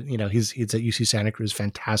 that he's at UC Santa Cruz,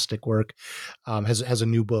 fantastic work. Has a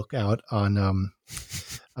new book out on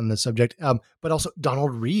the subject, but also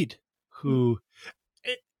Donald Reed, who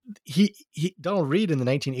Donald Reed in the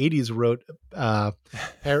 1980s wrote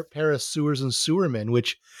Paris Sewers and Sewermen,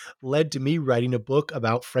 which led to me writing a book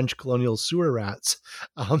about French colonial sewer rats.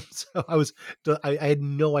 So I had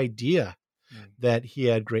no idea that he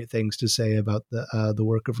had great things to say about the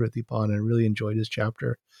work of Rithipan, and I really enjoyed his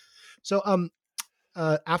chapter. So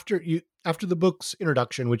after the book's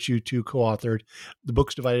introduction, which you two co-authored, the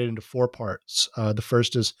book's divided into 4 parts. The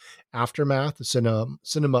first is Aftermath, the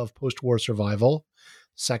cinema of post-war survival.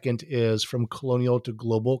 Second is From Colonial to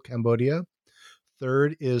Global Cambodia.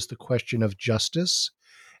 Third is The Question of Justice.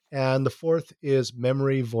 And the fourth is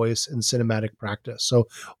Memory, Voice, and Cinematic Practice. So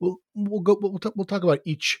we'll talk about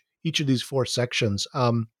each of these 4 sections.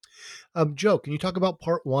 Joe, can you talk about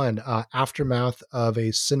part 1, Aftermath,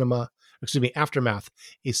 a cinema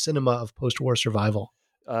of post-war survival?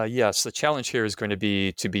 Yes, the challenge here is going to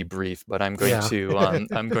be brief, but I'm going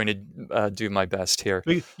to do my best here.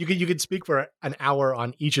 You could speak for an hour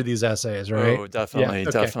on each of these essays, right? Oh, definitely,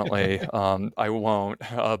 definitely. I won't,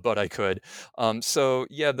 but I could.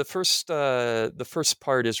 The first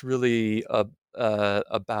part is really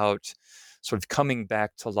about sort of coming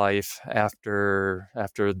back to life after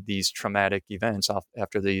these traumatic events,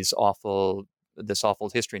 after this awful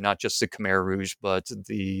history, not just the Khmer Rouge, but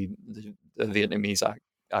the Vietnamese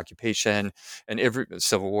occupation and every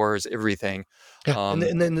civil wars, everything. Yeah.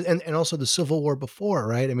 And also the Civil War before,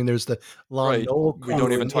 right? I mean, there's the Lon Nol. We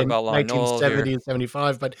don't even talk about Lon Nol 1970 and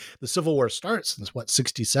 75, but the Civil War starts in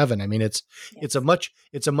 67. I mean, it's a much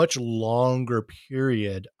longer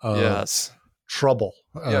period of trouble.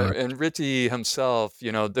 And Ritti himself,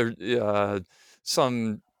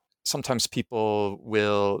 sometimes people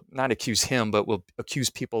will not accuse him, but will accuse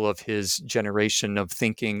people of his generation of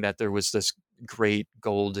thinking that there was this great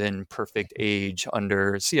golden perfect age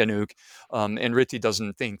under Sihanouk. And Ritti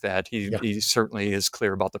doesn't think that. He certainly is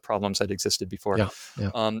clear about the problems that existed before.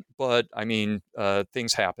 But I mean,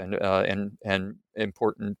 things happen, and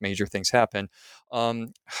important major things happen.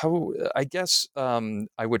 How I guess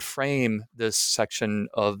I would frame this section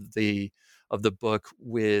of the book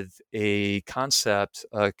with a concept,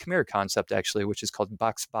 a Khmer concept actually, which is called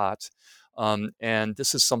Baksbat. And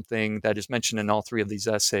this is something that is mentioned in all three of these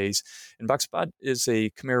essays. And Baksbat is a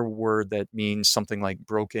Khmer word that means something like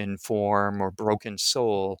broken form or broken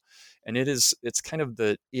soul. And it's kind of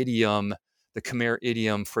the Khmer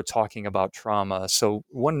idiom for talking about trauma. So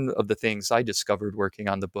one of the things I discovered working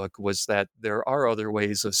on the book was that there are other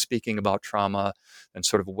ways of speaking about trauma than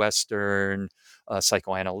sort of Western,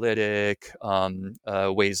 psychoanalytic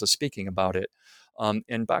ways of speaking about it.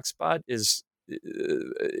 And Baksbat is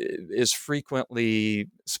frequently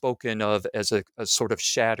spoken of as a sort of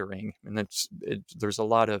shattering, and there's a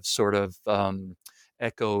lot of sort of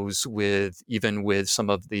echoes with some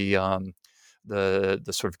of the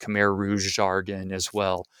sort of Khmer Rouge jargon as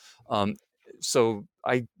well. So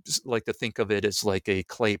I like to think of it as like a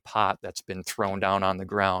clay pot that's been thrown down on the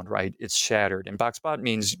ground, right? It's shattered. And Baksbat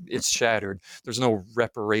means it's shattered. There's no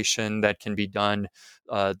reparation that can be done.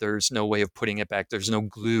 There's no way of putting it back. There's no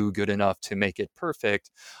glue good enough to make it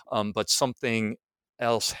perfect. But something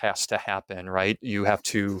else has to happen, right? You have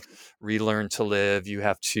to relearn to live. You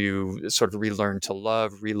have to sort of relearn to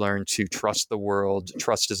love, relearn to trust the world.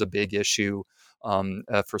 Trust is a big issue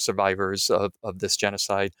for survivors of this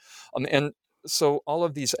genocide. And so all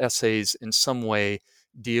of these essays in some way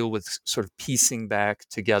deal with sort of piecing back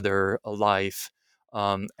together a life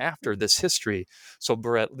after this history. So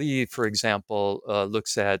Barrett Lee, for example,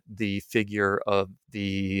 looks at the figure of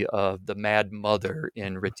the Mad Mother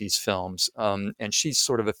in Ritti's films. And she's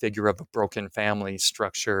sort of a figure of a broken family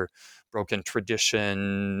structure, broken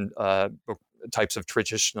tradition, types of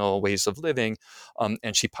traditional ways of living.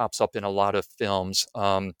 And she pops up in a lot of films.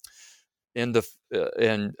 In the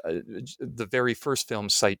very first film,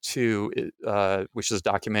 Site 2, which is a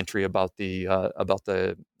documentary about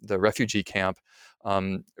the refugee camp,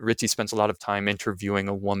 Ritti spends a lot of time interviewing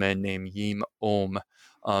a woman named Yim Om,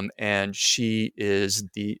 and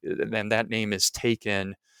that name is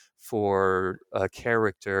taken for a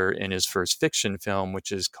character in his first fiction film,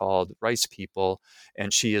 which is called Rice People,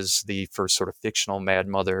 and she is the first sort of fictional Mad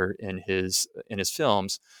Mother in his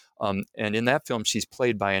films. And in that film, she's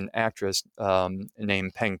played by an actress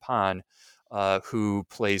named Peng Pan, who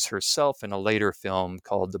plays herself in a later film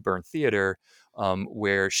called The Burnt Theater,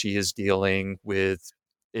 where she is dealing with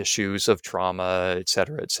issues of trauma, et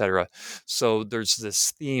cetera, et cetera. So there's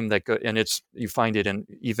this theme and you find it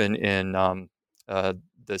even in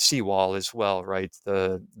the Seawall as well, right?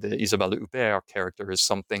 The Isabelle Huppert character is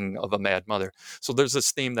something of a mad mother. So there's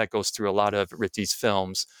this theme that goes through a lot of Ritti's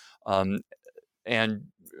films. And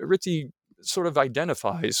Ritti sort of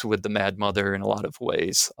identifies with the Mad Mother in a lot of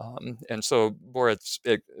ways. And so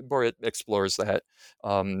Borit explores that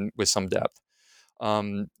with some depth.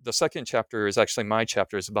 The second chapter is actually my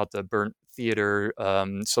chapter. It's about the Burnt Theater.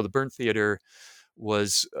 So the Burnt Theater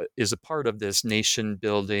is a part of this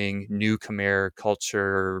nation-building new Khmer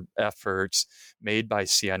culture efforts made by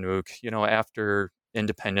Sihanouk. After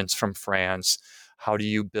independence from France, how do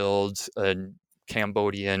you build a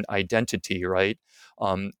Cambodian identity, right?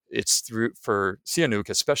 It's for Sihanouk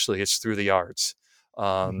especially, it's through the arts.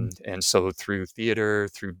 And so through theater,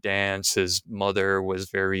 through dance, his mother was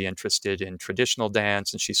very interested in traditional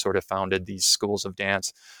dance, and she sort of founded these schools of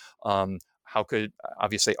dance.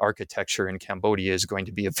 Obviously architecture in Cambodia is going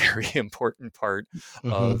to be a very important part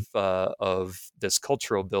of this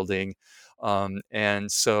cultural building.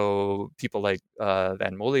 And so people like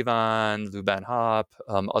Van Molivan, Lou Ban Hop,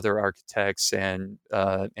 other architects and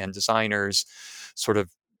designers sort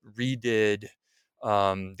of redid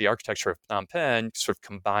the architecture of Phnom Penh, sort of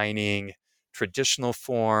combining traditional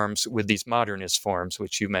forms with these modernist forms,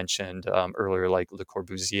 which you mentioned earlier, like Le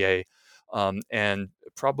Corbusier. And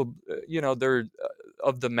probably, they're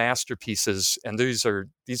of the masterpieces, and these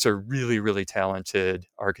are really, really talented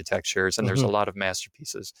architectures, and there's a lot of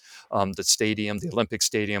masterpieces. The Olympic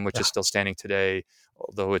Stadium, which is still standing today,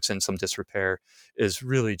 although it's in some disrepair, is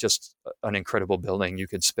really just an incredible building. You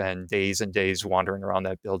could spend days and days wandering around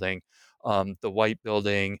that building. The White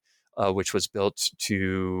Building, which was built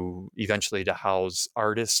eventually to house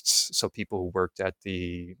artists, so people who worked at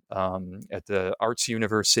the Arts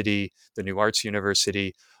University, the New Arts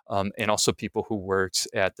University, and also people who worked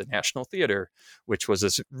at the National Theater, which was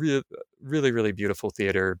this really, really beautiful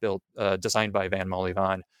theater designed by Van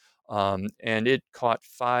Molivan. And it caught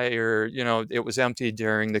fire. It was empty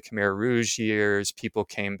during the Khmer Rouge years. People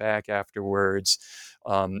came back afterwards.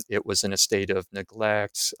 It was in a state of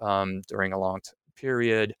neglect during a long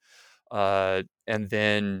period. And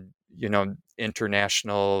then,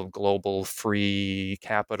 international global free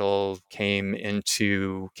capital came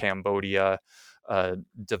into Cambodia.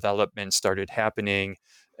 Development started happening,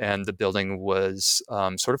 and the building was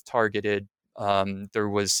sort of targeted. There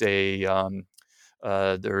was a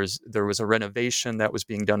renovation that was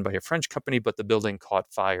being done by a French company, but the building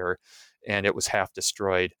caught fire and it was half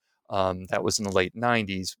destroyed. That was in the late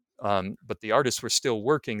 90s. But the artists were still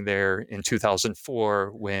working there in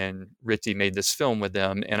 2004 when Ritti made this film with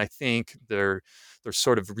them. And I think their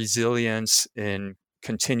sort of resilience in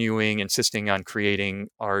insisting on creating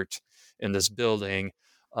art in this building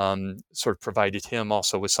sort of provided him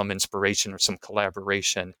also with some inspiration or some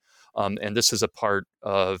collaboration. And this is a part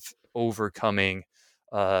of overcoming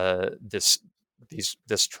this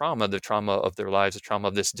trauma, the trauma of their lives, the trauma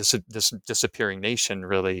of this disappearing nation,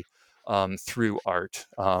 really, through art.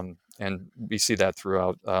 And we see that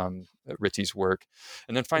throughout Ritti's work.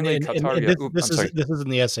 And then finally, Kataria. This is in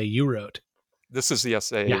the essay you wrote. This is the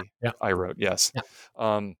essay I wrote, yes. Yeah.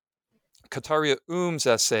 Kataria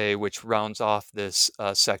essay, which rounds off this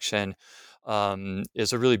section,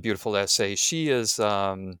 is a really beautiful essay. She's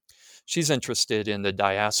interested in the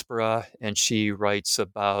diaspora, and she writes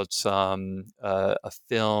about a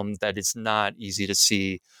film that is not easy to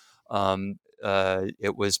see.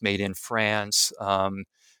 It was made in France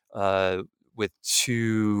with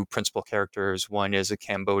two principal characters. One is a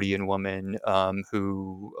Cambodian woman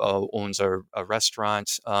who owns a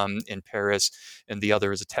restaurant in Paris, and the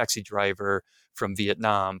other is a taxi driver from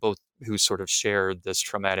Vietnam, both who sort of share this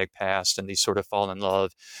traumatic past, and they sort of fall in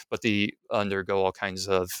love, but they undergo all kinds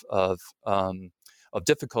of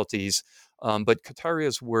difficulties. But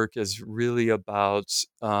Kataria's work is really about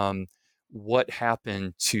what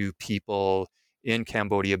happened to people in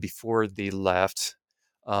Cambodia before they left,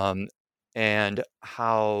 and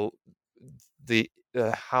how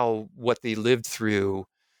what they lived through,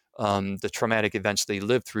 the traumatic events they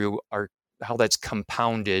lived through, how that's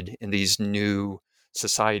compounded in these new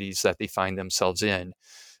societies that they find themselves in,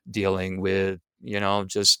 dealing with,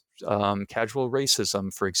 just casual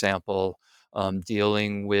racism, for example,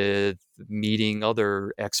 dealing with meeting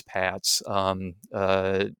other expats,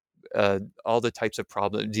 all the types of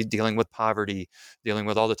problems, dealing with poverty, dealing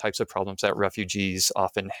with all the types of problems that refugees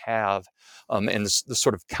often have, and the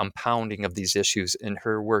sort of compounding of these issues. And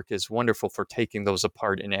her work is wonderful for taking those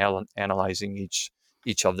apart and analyzing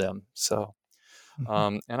each of them. So,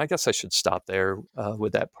 and I guess I should stop there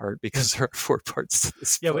with that part, because there are 4 parts to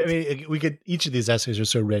this book. I mean, we could. Each of these essays are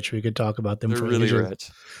so rich. We could talk about them. They're really rich.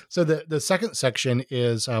 So the second section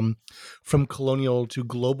is from colonial to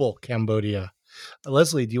global Cambodia.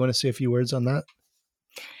 Leslie, do you want to say a few words on that?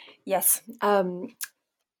 Yes,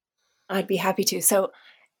 I'd be happy to. So,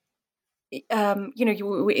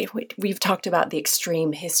 we've talked about the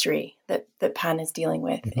extreme history that Pan is dealing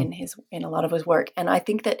with in a lot of his work, and I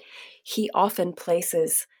think that he often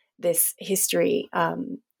places this history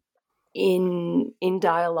in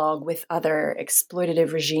dialogue with other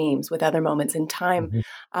exploitative regimes, with other moments in time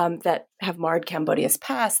that have marred Cambodia's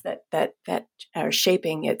past, that are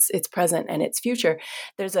shaping its present and its future.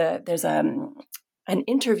 There's an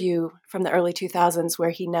interview from the early 2000s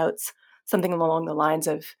where he notes something along the lines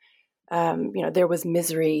of, there was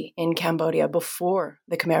misery in Cambodia before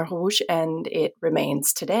the Khmer Rouge, and it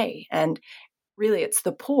remains today. And really, it's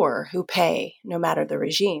the poor who pay, no matter the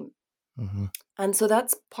regime. Mm-hmm. And so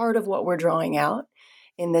that's part of what we're drawing out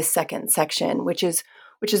in this second section, which is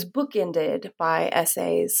bookended by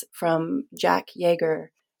essays from Jack Yeager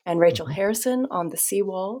and Rachel Harrison on the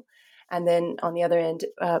seawall, and then on the other end,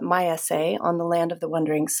 my essay on the Land of the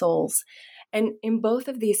Wandering Souls. And in both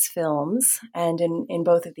of these films and in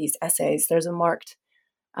both of these essays, there's a marked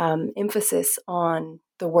emphasis on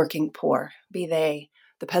the working poor, be they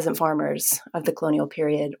the peasant farmers of the colonial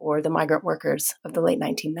period or the migrant workers of the late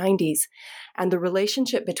 1990s, and the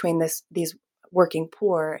relationship between these working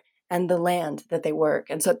poor and the land that they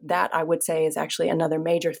work. And so that, I would say, is actually another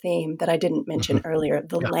major theme that I didn't mention earlier,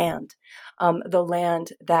 the land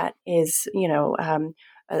that is,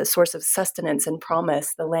 a source of sustenance and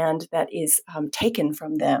promise, the land that is taken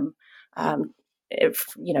from them,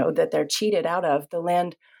 that they're cheated out of, the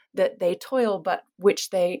land that they toil, but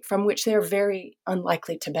from which they're very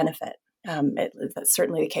unlikely to benefit. That's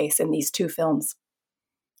certainly the case in these two films.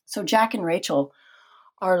 So Jack and Rachel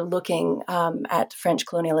are looking at French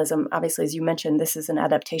colonialism. Obviously, as you mentioned, this is an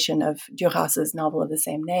adaptation of Duras's novel of the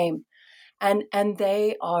same name. And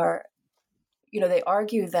they are, they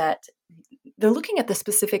argue that they're looking at the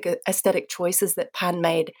specific aesthetic choices that Pan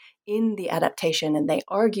made in the adaptation, and they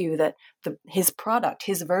argue that his product,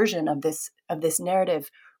 his version of this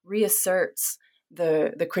narrative, reasserts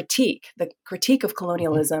the critique of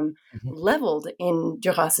colonialism leveled in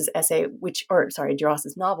Duras' essay,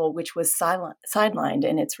 Duras' novel, which was sidelined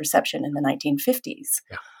in its reception in the 1950s.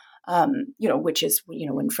 Yeah. Which is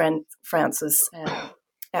when France was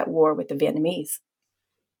at war with the Vietnamese,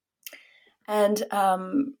 and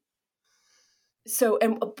so,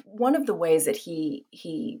 and one of the ways that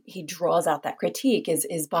he draws out that critique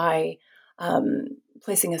is by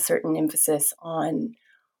placing a certain emphasis on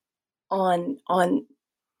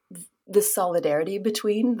the solidarity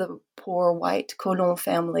between the poor white colon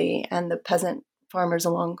family and the peasant farmers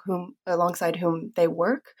alongside whom they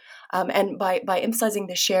work, and by emphasizing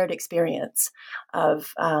the shared experience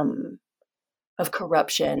of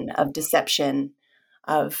corruption, of deception,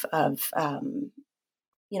 of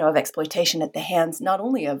exploitation at the hands not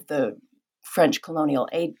only of the French colonial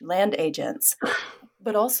land agents,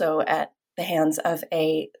 but also at the hands of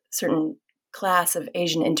a certain class of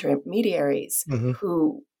Asian intermediaries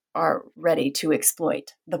who are ready to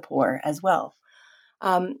exploit the poor as well.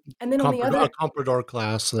 And then on the other, a comprador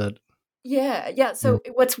class that. Yeah. So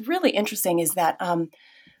what's really interesting is that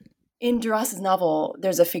in Duras' novel,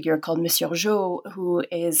 there's a figure called Monsieur Jo, who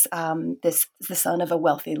is the son of a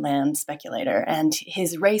wealthy land speculator, and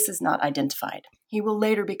his race is not identified. He will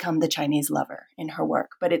later become the Chinese lover in her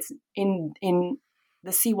work, but it's in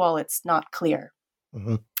the seawall, it's not clear.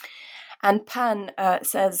 And Pan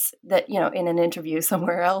says that, in an interview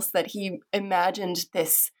somewhere else, that he imagined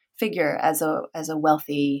this figure as a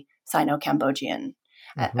wealthy Sino-Cambodian.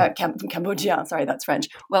 Cambodian, sorry, that's French.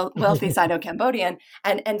 Well, wealthy Sino-Cambodian,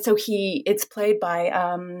 and so it's played by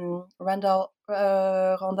Randall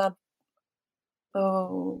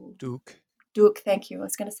Duc. Thank you. I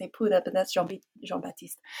was going to say Pouda, but that's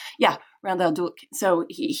Jean-Baptiste. Yeah, Randall Duc. So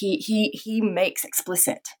he makes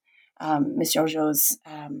explicit Monsieur Jo's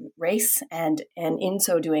race, and in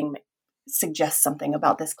so doing suggests something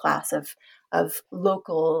about this class of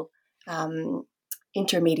local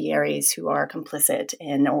intermediaries who are complicit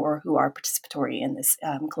in or who are participatory in this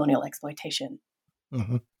colonial exploitation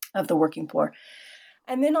of the working poor.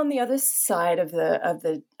 And then on the other side of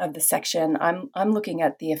the section, I'm looking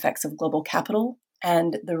at the effects of global capital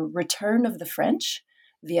and the return of the French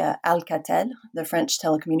via Alcatel, the French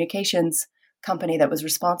telecommunications company that was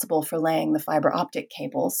responsible for laying the fiber optic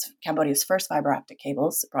cables, Cambodia's first fiber optic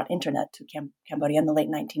cables, brought internet to Cambodia in the late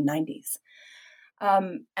 1990s.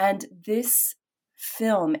 And this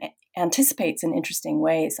film anticipates in interesting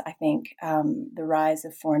ways, I think, the rise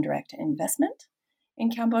of foreign direct investment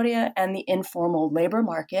in Cambodia and the informal labor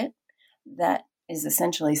market that is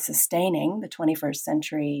essentially sustaining the 21st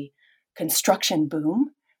century construction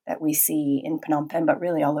boom that we see in Phnom Penh, but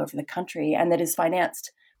really all over the country, and that is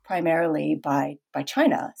financed primarily by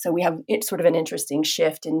China. So we have sort of an interesting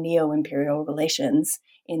shift in neo-imperial relations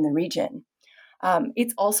in the region.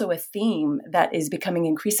 It's also a theme that is becoming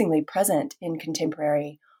increasingly present in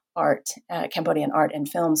contemporary art, Cambodian art and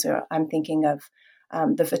film. So I'm thinking of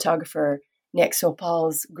the photographer Nek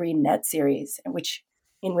Sopal's Green Net series, in which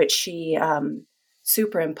she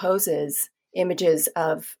superimposes images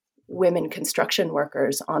of women construction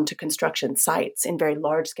workers onto construction sites in very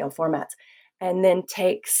large-scale formats, and then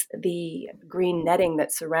takes the green netting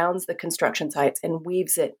that surrounds the construction sites and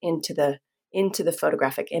weaves it into the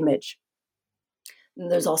photographic image.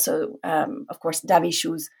 And there's also, of course,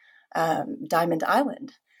 Davishu's Diamond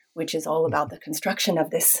Island, which is all about the construction of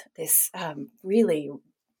this really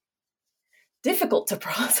difficult to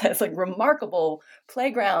process, like remarkable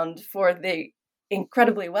playground for the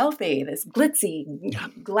incredibly wealthy, this glitzy,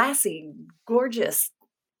 glassy, gorgeous,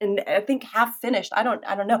 and I think half finished. I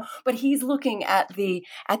don't know, but he's looking at the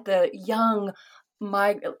young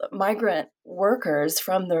migrant workers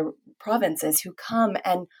from the provinces who come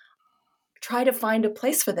and try to find a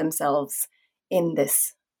place for themselves in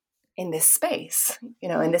this space,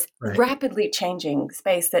 in this rapidly changing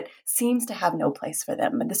space that seems to have no place for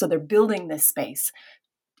them. And so they're building this space,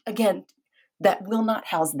 again, that will not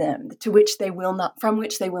house them, from which they will not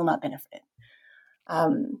benefit.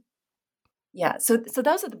 So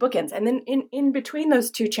those are the bookends. And then in between those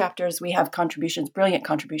two chapters, we have brilliant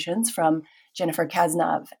contributions from Jennifer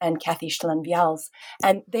Cazenave and Kathy Schlen-Vials.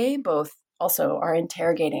 And they both also are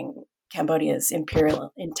interrogating Cambodia's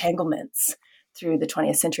imperial entanglements through the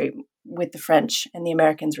 20th century with the French and the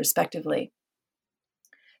Americans, respectively.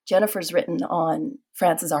 Jennifer's written on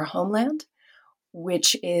France is Our Homeland,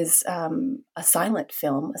 which is a silent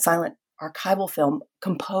archival film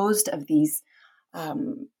composed of these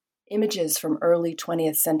images from early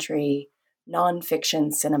 20th century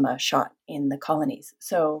nonfiction cinema shot in the colonies.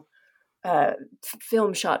 So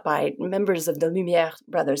film shot by members of the Lumière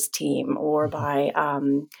brothers team, or by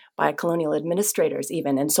colonial administrators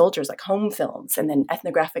even, and soldiers, like home films, and then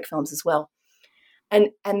ethnographic films as well.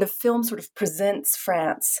 And the film sort of presents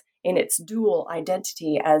France in its dual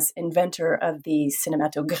identity as inventor of the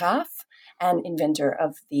cinématographe and inventor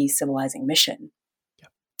of the civilizing mission. Yeah.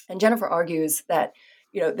 And Jennifer argues that,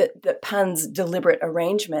 that Pan's deliberate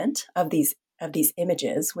arrangement of these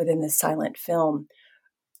images within this silent film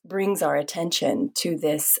brings our attention to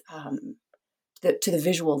this, to the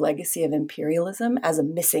visual legacy of imperialism as a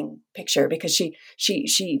missing picture, because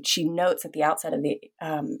she notes at the outset of the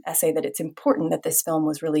essay that it's important that this film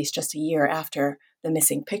was released just a year after the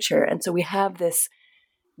missing picture, and so we have this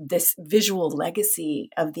visual legacy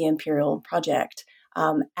of the imperial project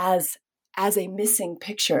as a missing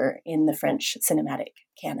picture in the French cinematic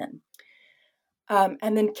canon.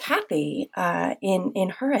 And then Kathy,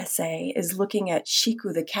 in her essay, is looking at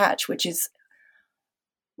Chicou the Catch, which is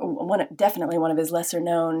definitely one of his lesser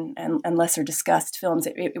known and lesser discussed films.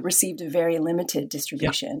 It received a very limited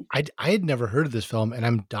distribution. Yeah, I had never heard of this film, and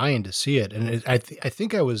I'm dying to see it. And I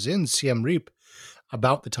think I was in Siem Reap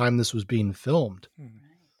about the time this was being filmed.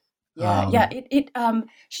 Yeah,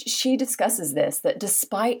 she discusses this, that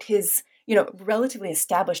despite his relatively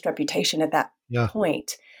established reputation at that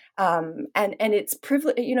point. And it's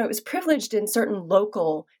it was privileged in certain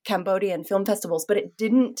local Cambodian film festivals, but it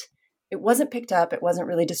wasn't picked up. It wasn't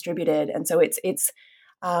really distributed. And so it's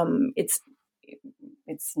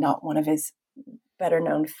not one of his better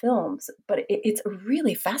known films, but it's a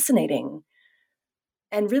really fascinating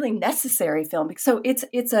and really necessary film. So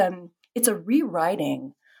it's a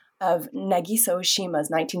rewriting of Nagisa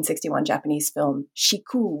Oshima's 1961 Japanese film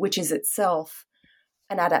Chicou, which is itself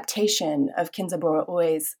an adaptation of Kenzaburo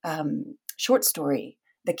Oi's short story,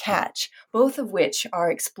 The Catch, both of which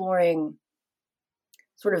are exploring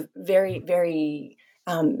sort of very, very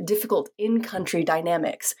difficult in-country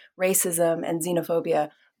dynamics, racism and xenophobia,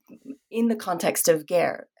 in the context of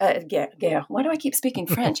guerre. Why do I keep speaking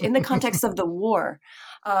French? In the context of the war.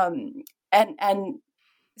 And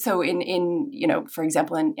so for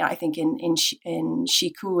example, I think in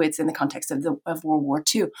Chicou, it's in the context of World War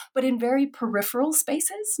II, but in very peripheral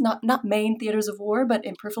spaces, not main theaters of war, but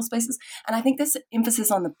in peripheral spaces. And I think this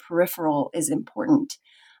emphasis on the peripheral is important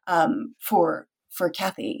for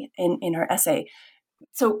Kathy in her essay.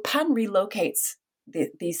 So Pan relocates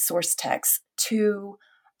these source texts to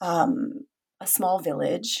a small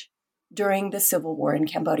village during the Civil War in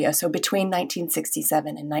Cambodia, so between 1967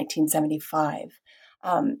 and 1975.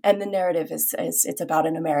 And the narrative is it's about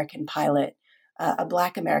an American pilot, a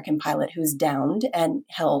Black American pilot who's downed and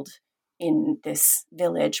held in this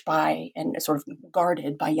village and sort of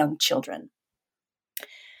guarded by young children.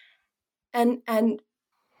 And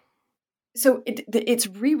so it's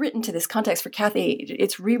rewritten to this context for Kathy.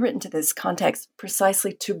 It's rewritten to this context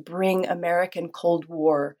precisely to bring American Cold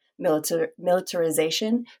War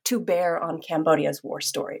militarization to bear on Cambodia's war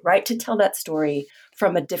story, right? To tell that story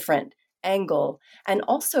from a different angle, and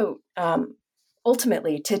also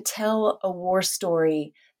ultimately to tell a war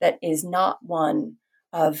story that is not one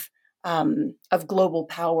of global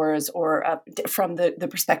powers or from the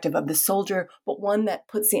perspective of the soldier, but one that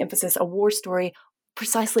puts the emphasis, a war story,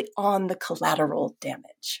 precisely on the collateral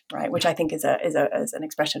damage, right? Which I think is an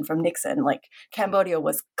expression from Nixon. Like Cambodia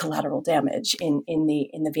was collateral damage in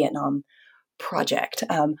the Vietnam project,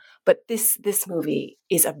 but this movie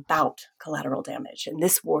is about collateral damage, and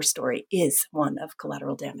this war story is one of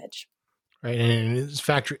collateral damage. Right, and it's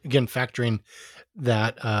factoring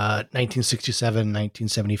that 1967,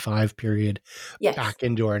 1975 period back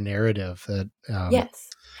into our narrative. That yes,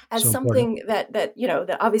 as so something important.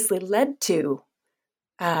 that obviously led to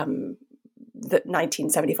the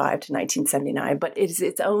 1975 to 1979, but it is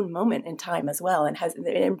its own moment in time as well,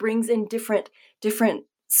 and brings in different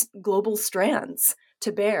global strands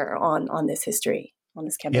to bear on this history, on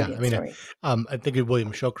this Cambodian story. I think of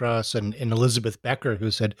William Shawcross and Elizabeth Becker,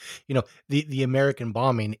 who said, the American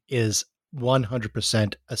bombing is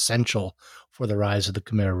 100% essential for the rise of the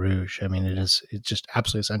Khmer Rouge. I mean, it's just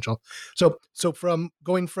absolutely essential. So from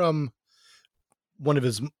going from one of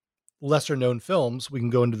his lesser known films, we can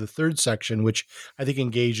go into the third section, which I think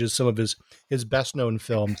engages some of his best known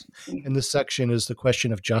films. And this section is the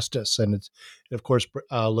question of justice. And it of course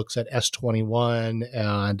looks at S-21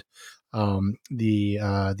 and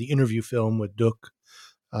the interview film with Duc.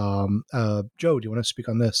 Joe, do you want to speak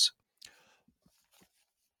on this?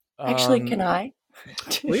 Actually, can I?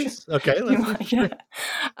 Please. Okay.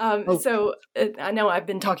 I know I've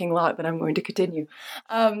been talking a lot, but I'm going to continue.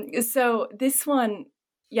 So this one,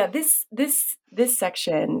 this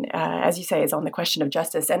section, as you say, is on the question of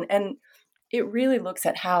justice, and it really looks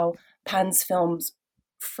at how Pan's films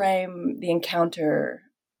frame the encounter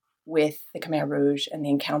with the Khmer Rouge and the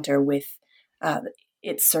encounter with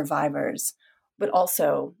its survivors, but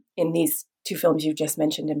also in these two films you just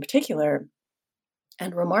mentioned in particular,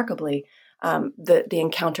 and remarkably, the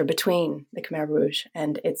encounter between the Khmer Rouge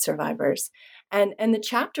and its survivors. And the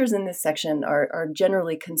chapters in this section are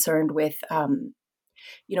generally concerned with,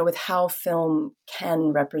 with how film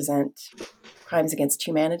can represent crimes against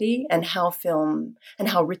humanity, and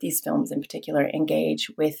how Rithy's films in particular engage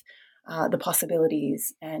with the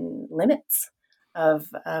possibilities and limits of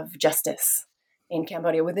justice in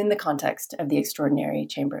Cambodia within the context of the extraordinary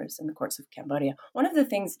chambers and the courts of Cambodia. One of the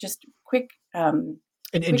things, just quick. And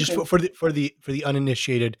just for the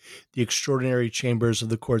uninitiated, the extraordinary chambers of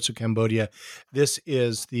the courts of Cambodia, this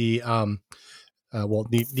is the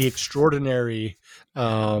extraordinary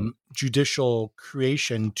judicial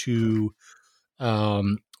creation to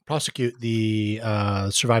prosecute the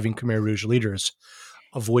surviving Khmer Rouge leaders,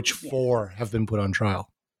 of which 4 have been put on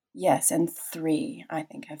trial. Yes, and 3, I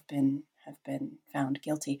think, have been found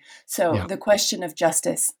guilty. So the question of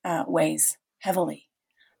justice weighs heavily.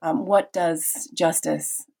 What does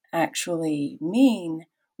justice actually mean?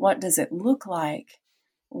 What does it look like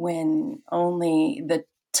when only the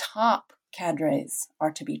top cadres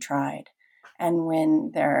are to be tried, and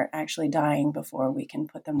when they're actually dying before we can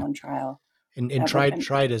put them on trial? And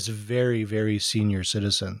tried as very, very senior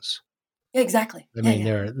citizens. Exactly. I mean,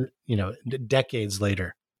 they're decades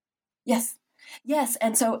later. Yes,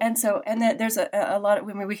 and there's a lot of.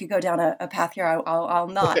 I mean, we could go down a path here. I'll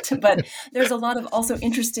not, but there's a lot of also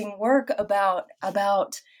interesting work about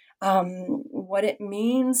what it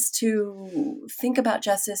means to think about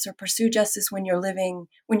justice or pursue justice when your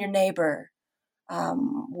neighbor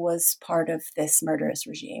was part of this murderous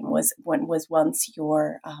regime, was once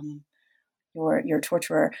your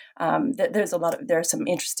torturer. There are some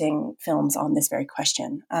interesting films on this very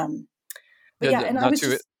question.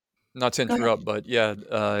 Not to interrupt, but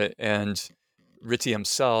and Rithy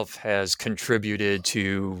himself has contributed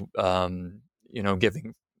to,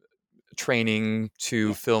 giving training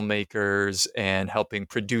to filmmakers and helping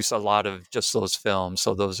produce a lot of just those films.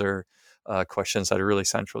 So those are questions that are really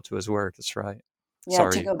central to his work. That's right. Yeah,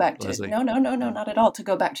 Sorry, to go back to Leslie. no, not at all. To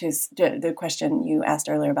go back to the question you asked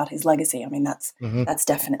earlier about his legacy. I mean, that's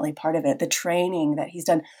definitely part of it. The training that he's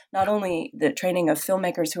done, not only the training of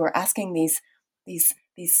filmmakers who are asking these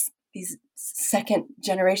second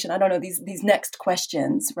generation, I don't know, these next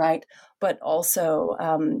questions, right? But also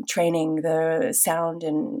training the sound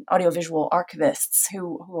and audiovisual archivists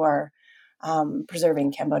who are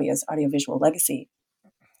preserving Cambodia's audiovisual legacy.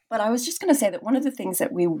 But I was just going to say that one of the things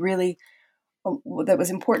that we really that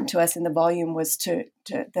was important to us in the volume was to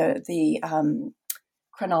the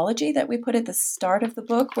chronology that we put at the start of the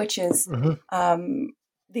book, which is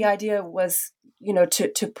the idea was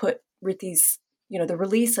to put Rithy's the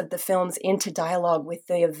release of the films into dialogue with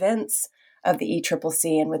the events of the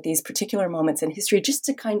ECCC and with these particular moments in history, just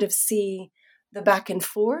to kind of see the back and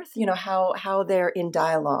forth, how they're in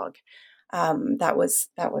dialogue. That's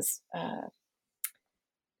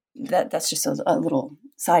just a little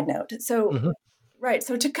side note. So, right.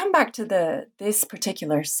 So to come back to this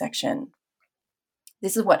particular section,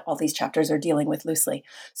 this is what all these chapters are dealing with loosely.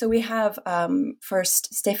 So we have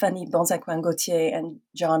first Stéphanie Bonzacoin-Gauthier and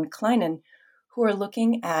John Kleinen, who are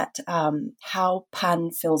looking at how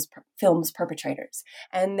Pan films perpetrators.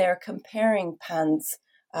 And they're comparing Pan's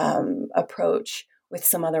approach with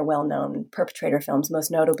some other well-known perpetrator films,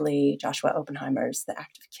 most notably Joshua Oppenheimer's The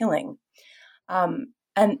Act of Killing.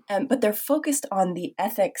 But they're focused on the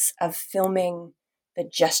ethics of filming the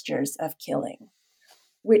gestures of killing,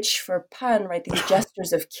 which for Pan, right, these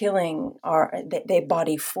gestures of killing they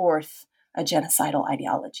body forth a genocidal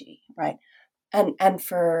ideology, right? And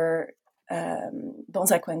for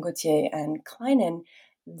Bonzacoin-Gauthier and Kleinen,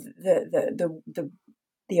 the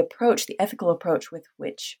approach, the ethical approach with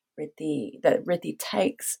which Rithy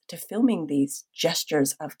takes to filming these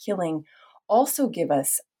gestures of killing also give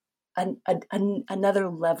us another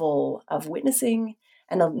level of witnessing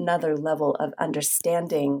and another level of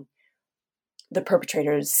understanding the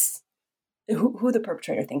perpetrators, who the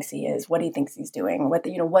perpetrator thinks he is, what he thinks he's doing, what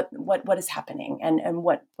is happening, and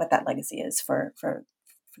what that legacy is for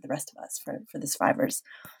the rest of us, for the survivors,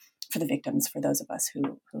 for the victims, for those of us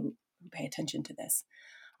who pay attention to this.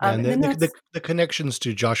 And the connections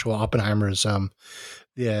to Joshua Oppenheimer's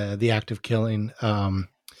The Act of Killing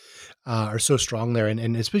are so strong there,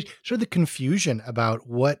 and especially sort of the confusion about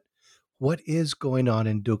what is going on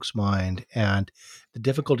in Duke's mind, and the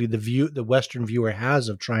difficulty the Western viewer has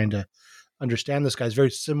of trying to understand this guy is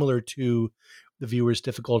very similar to the viewer's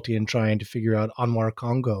difficulty in trying to figure out Anwar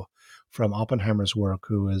Congo from Oppenheimer's work,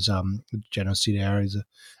 who is genocidaire. He's a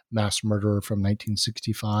mass murderer from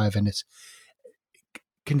 1965, and it's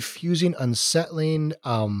confusing, unsettling.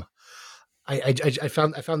 I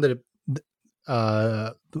found that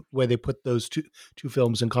the way they put those two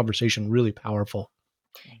films in conversation really powerful.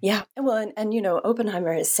 Yeah, well, and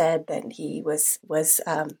Oppenheimer has said that he was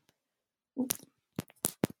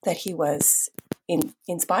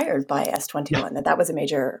inspired by S-21. That was a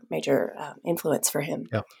major influence for him.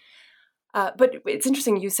 Yeah. But it's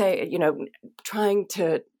interesting you say, trying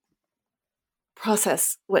to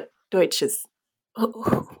process what Deutsch is,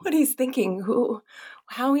 what he's thinking,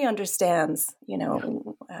 how he understands,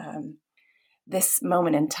 this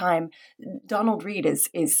moment in time. Donald Reed is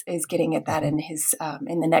getting at that in his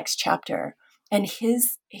in the next chapter, and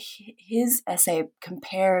his essay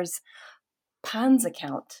compares Pan's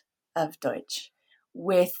account of Deutsch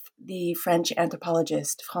with the French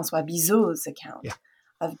anthropologist François Bizot's account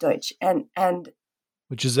of Deutsch, and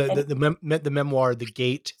which is the memoir The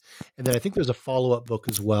Gate, and then I think there's a follow-up book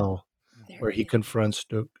as well where he confronts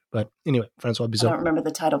Duke. But anyway, François Bizot. I don't remember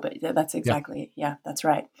the title, but that's exactly that's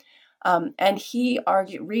right. And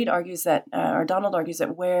Reed argues that, or Donald argues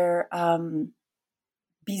that where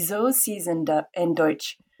Bizot sees in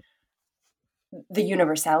Deutsch the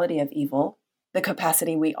universality of evil, the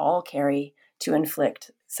capacity we all carry to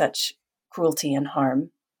inflict such cruelty and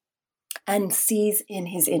harm, and sees in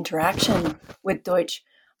his interaction with Deutsch,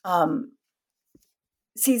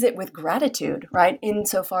 sees it with gratitude, right?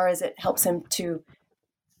 Insofar as it helps him to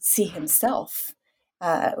see himself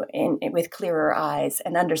with clearer eyes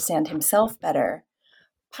and understand himself better.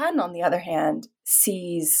 Pan, on the other hand,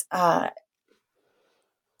 sees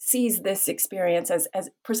this experience as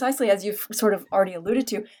precisely as you've sort of already alluded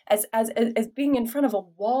to, as being in front of a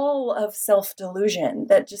wall of self-delusion,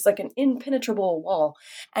 that just like an impenetrable wall.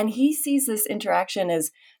 And he sees this interaction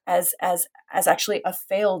as actually a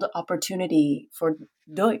failed opportunity for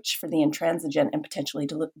Deutsch, for the intransigent and potentially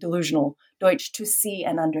delusional Deutsch, to see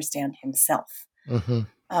and understand himself. Mm-hmm.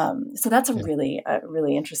 So that's a really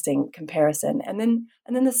interesting comparison. And then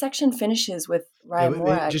the section finishes with Ryan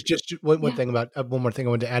Morag. Just one more thing I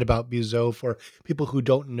wanted to add about Bizot for people who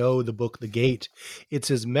don't know the book The Gate. It's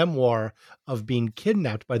his memoir of being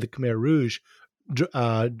kidnapped by the Khmer Rouge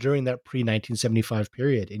during that pre-1975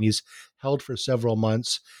 period, and he's held for several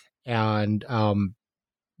months, and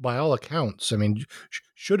by all accounts, I mean,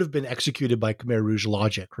 should have been executed by Khmer Rouge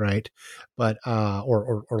logic, right? But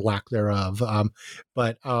or lack thereof.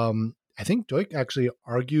 But I think Deutsch actually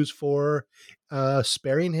argues for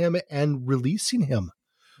sparing him and releasing him.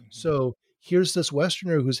 Mm-hmm. So here's this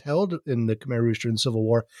Westerner who's held in the Khmer Rouge during the Civil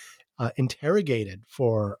War, interrogated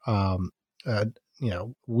for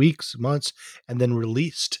weeks, months, and then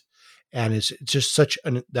released. And it's just such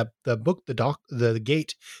the book, the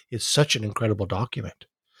Gate, is such an incredible document.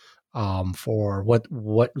 For what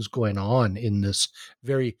was going on in this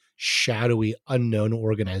very shadowy, unknown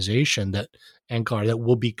organization that Angkar, that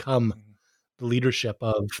will become the leadership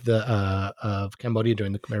of Cambodia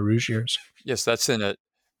during the Khmer Rouge years. Yes, that's in a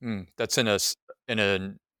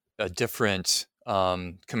different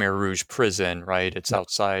Khmer Rouge prison, right? It's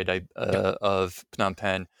outside of Phnom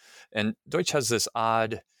Penh, and Deutsch has this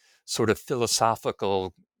odd sort of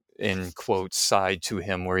philosophical, in quotes, side to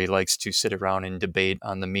him, where he likes to sit around and debate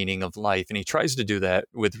on the meaning of life. And he tries to do that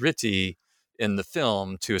with Ritti in the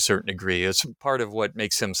film to a certain degree. It's part of what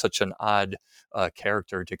makes him such an odd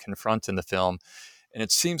character to confront in the film. And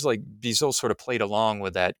it seems like Bizot sort of played along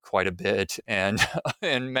with that quite a bit and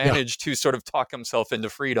managed to sort of talk himself into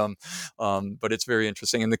freedom. But it's very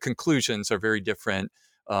interesting. And the conclusions are very different.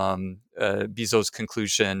 Bizot's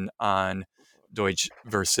conclusion on Deutsch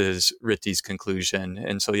versus Ritti's conclusion.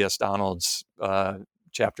 And so, yes, Donald's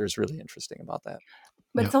chapter is really interesting about that.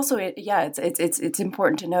 But it's also, it's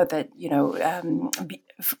important to note that,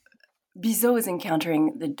 Bizot is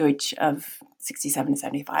encountering the Deutsch of 67 to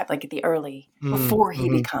 75, like at the early, before he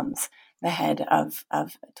becomes the head of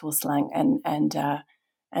Tuolsleng, and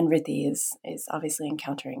Ritti is obviously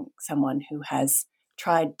encountering someone who has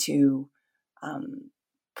tried to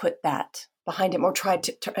put that behind him, or tried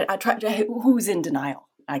to who's in denial,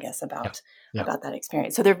 I guess, about that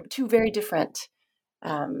experience. So they're two very different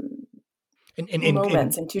moments,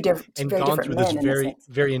 and two different, and very gone different through men. this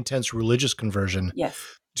very intense religious conversion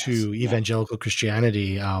to evangelical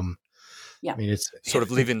Christianity. I mean, it's sort of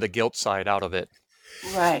leaving the guilt side out of it.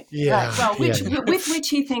 Right. Yeah. Right. Well, Yeah. with which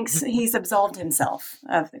he thinks he's absolved himself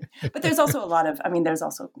of. But there's also there's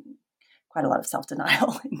also quite a lot of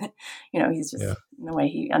self-denial. He's just Yeah. in the way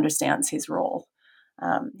he understands his role.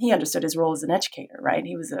 He understood his role as an educator, right?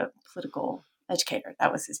 He was a political educator.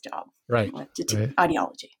 That was his job. Right. To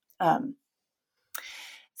ideology.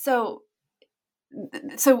 So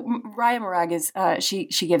Raya Moraga is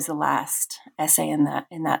she gives the last essay in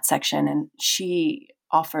that section, and she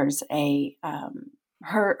offers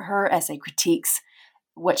her essay critiques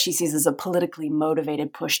what she sees as a politically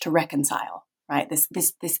motivated push to reconcile, right? This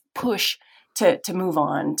push to move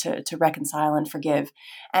on, to reconcile and forgive,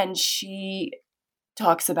 and she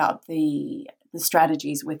talks about the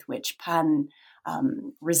strategies with which Pan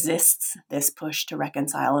resists this push to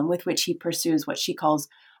reconcile, and with which he pursues what she calls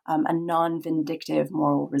a non-vindictive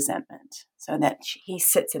moral resentment. So that he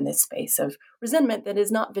sits in this space of resentment that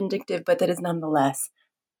is not vindictive, but that is nonetheless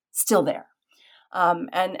still there.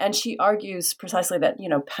 And she argues precisely that,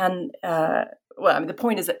 Pan, the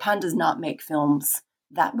point is that Pan does not make films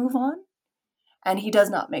that move on, and he does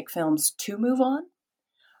not make films to move on.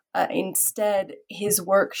 Instead, his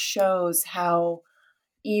work shows how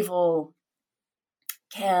evil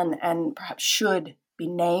can and perhaps should be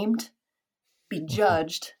named, be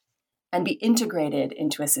judged, and be integrated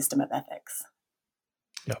into a system of ethics.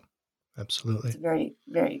 Yeah, absolutely. It's a very,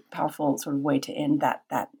 very powerful sort of way to end that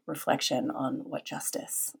reflection on what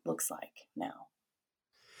justice looks like now.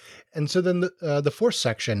 And so then the fourth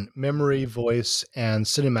section, memory, voice, and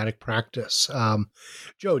cinematic practice.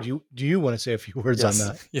 Joe, do you want to say a few words on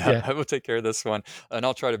that? Yeah, I will take care of this one, and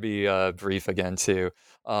I'll try to be brief again too.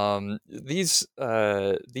 These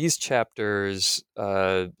chapters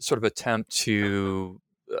sort of attempt to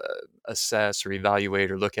assess or evaluate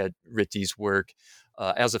or look at Ritty's work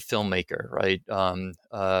as a filmmaker, right,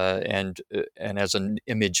 and as an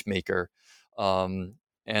image maker,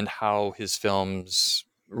 and how his films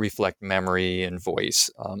reflect memory and voice.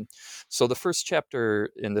 So the first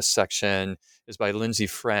chapter in this section is by Lindsay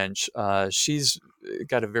French. She's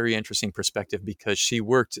got a very interesting perspective because she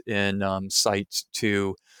worked in Site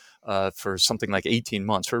 2 for something like 18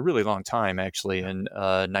 months, for a really long time, actually, in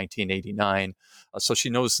 1989. So she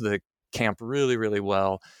knows the camp really, really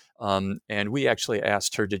well. And we actually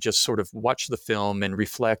asked her to just sort of watch the film and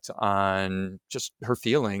reflect on just her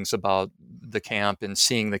feelings about the camp and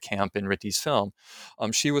seeing the camp in Ritty's film.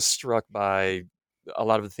 She was struck by a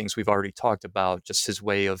lot of the things we've already talked about, just his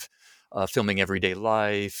way of filming everyday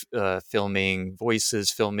life, filming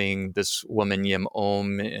voices, filming this woman Yim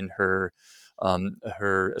Om in her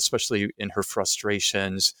especially in her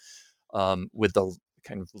frustrations with the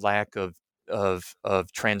kind of lack of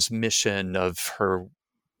transmission of her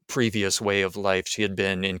previous way of life. She had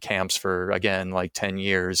been in camps for, again, like 10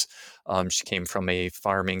 years. She came from a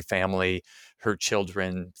farming family. Her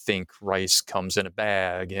children think rice comes in a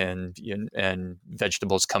bag and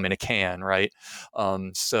vegetables come in a can, right?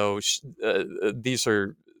 So these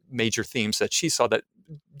are major themes that she saw that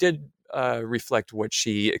did reflect what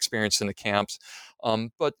she experienced in the camps.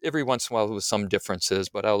 But every once in a while with some differences,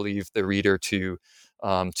 but I'll leave the reader to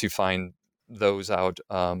find those out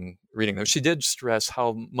reading them. She did stress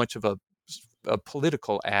how much of a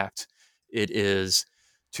political act it is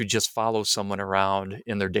to just follow someone around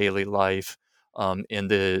in their daily life. In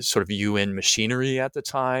the sort of UN machinery at the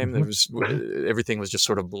time, everything was just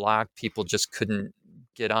sort of blocked. People just couldn't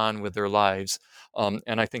get on with their lives.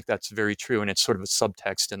 And I think that's very true. And it's sort of a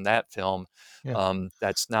subtext in that film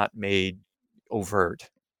that's not made overt.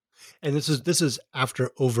 And this is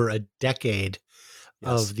after over a decade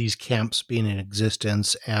of these camps being in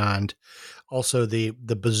existence, and also the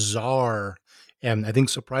bizarre and I think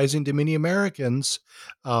surprising to many Americans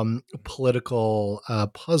political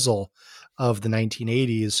puzzle of the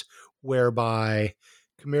 1980s, whereby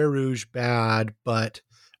Khmer Rouge bad, but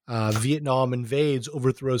Vietnam invades,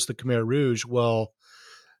 overthrows the Khmer Rouge. Well,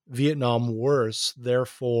 Vietnam worse.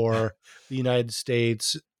 Therefore, the United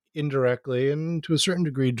States indirectly and to a certain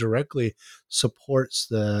degree directly supports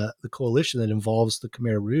the coalition that involves the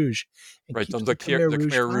Khmer Rouge. Right. The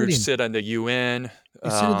Khmer Rouge sit on the UN. They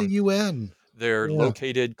sit in the UN. They're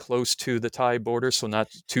located close to the Thai border, so not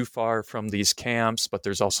too far from these camps, but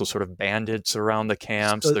there's also sort of bandits around the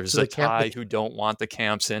camps. There's the Thai who don't want the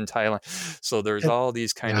camps in Thailand. So there's all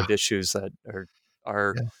these kind of issues that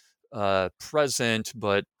are present,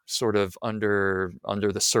 but sort of under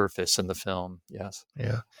the surface in the film. Yes.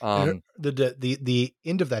 Yeah. The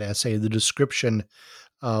end of that essay, the description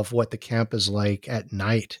of what the camp is like at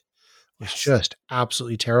night, was just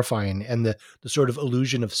absolutely terrifying. And the sort of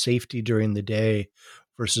illusion of safety during the day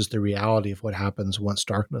versus the reality of what happens once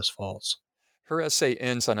darkness falls. Her essay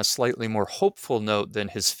ends on a slightly more hopeful note than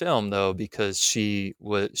his film, though, because she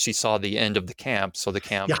saw the end of the camp, so the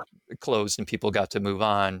camp closed and people got to move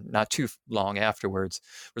on not too long afterwards.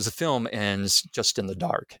 Whereas the film ends just in the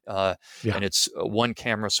dark, and it's one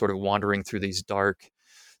camera sort of wandering through these dark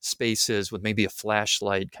spaces with maybe a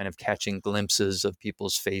flashlight, kind of catching glimpses of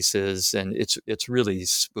people's faces, and it's really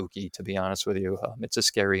spooky, to be honest with you. It's a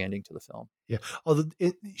scary ending to the film. Yeah, although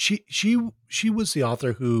she was the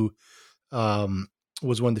author who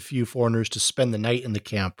was one of the few foreigners to spend the night in the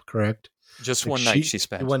camp, correct? Just one night she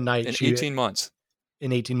spent. One night in 18 months.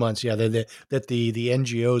 In 18 months, yeah. That the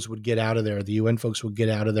NGOs would get out of there, the UN folks would get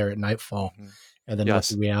out of there at nightfall, and then what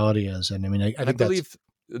the reality is. And I mean, I believe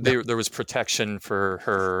there was protection for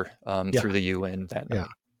her through the UN that night.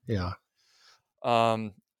 Yeah.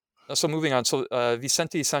 So moving on,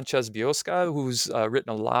 Vicente Sanchez Biosca, who's written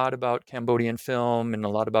a lot about Cambodian film and a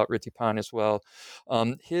lot about Ritipan as well,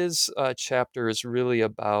 his chapter is really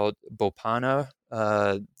about Bopana,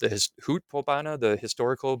 Hoot Bopana, the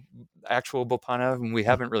historical, actual Bopana, whom we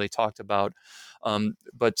haven't really talked about,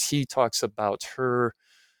 but he talks about her.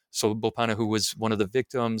 So Bopana, who was one of the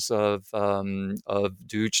victims of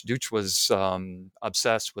Duch. Duch was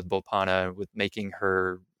obsessed with Bopana, with making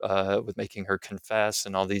her confess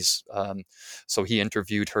and all these. So he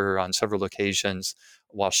interviewed her on several occasions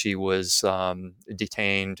while she was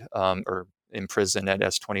detained or imprisoned at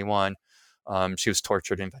S21. She was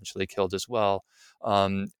tortured and eventually killed as well.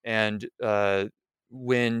 And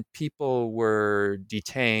when people were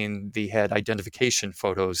detained, they had identification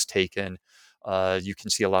photos taken. You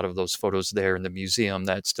can see a lot of those photos there in the museum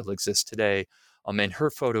that still exists today. And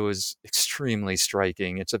her photo is extremely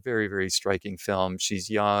striking. It's a very, very striking film. She's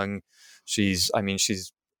young. She's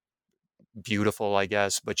beautiful, I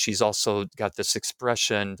guess, but she's also got this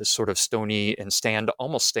expression, this sort of stony and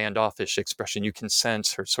almost standoffish expression. You can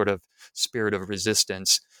sense her sort of spirit of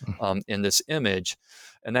resistance in this image.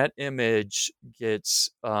 And that image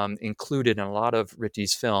gets included in a lot of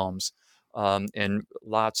Ritty's films. In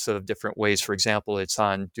lots of different ways. For example, it's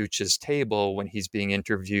on Duch's table when he's being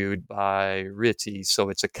interviewed by Ritty. So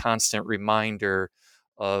it's a constant reminder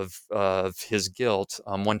of his guilt,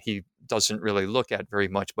 one he doesn't really look at very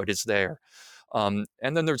much, but it's there. And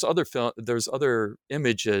then there's other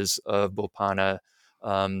images of Bopana.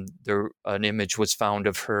 An image was found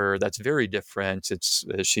of her that's very different.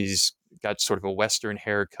 She's got sort of a Western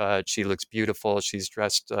haircut. She looks beautiful. She's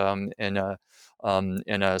dressed in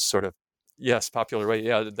a sort of popular way.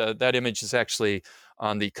 Yeah, that image is actually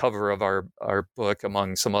on the cover of our book,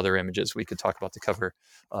 among some other images. We could talk about the cover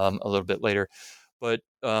a little bit later. But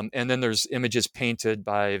and then there's images painted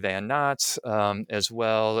by Van Nott as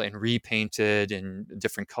well, and repainted, and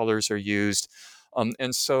different colors are used.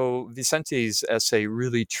 And so Vicente's essay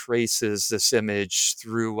really traces this image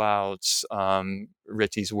throughout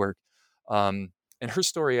Ritty's work. And her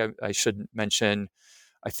story, I should mention,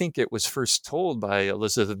 I think it was first told by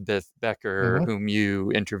Elizabeth Becker, whom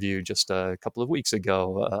you interviewed just a couple of weeks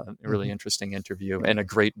ago. A really interesting interview, and a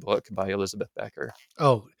great book by Elizabeth Becker.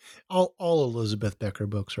 Oh, all Elizabeth Becker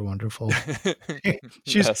books are wonderful.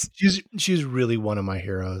 She's really one of my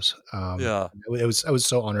heroes. I was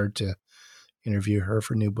so honored to interview her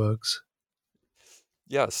for New Books.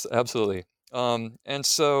 Yes, absolutely. And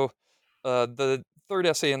so the third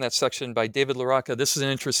essay in that section by David LaRocca. This is an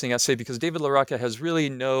interesting essay because David LaRocca has really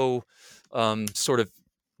no sort of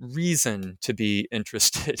reason to be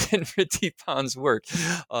interested in Ritipan's work.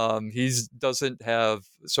 He doesn't have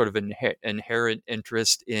sort of an inherent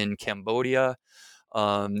interest in Cambodia.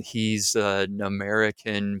 He's an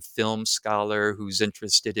American film scholar who's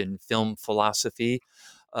interested in film philosophy.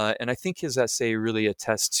 And I think his essay really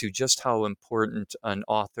attests to just how important an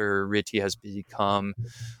author Ritty has become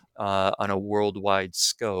on a worldwide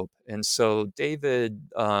scope. And so David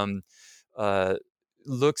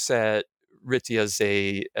looks at Ritty as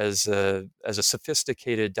a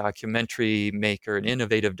sophisticated documentary maker, an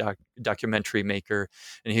innovative documentary maker,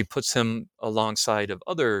 and he puts him alongside of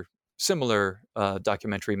other similar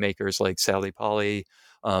documentary makers like Sally Polly,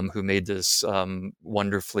 who made this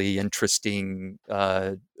wonderfully interesting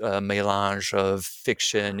melange of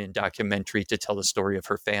fiction and documentary to tell the story of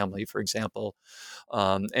her family, for example,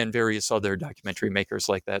 and various other documentary makers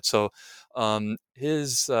like that. So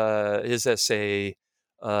his essay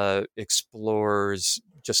explores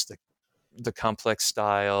just the complex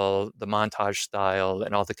style, the montage style,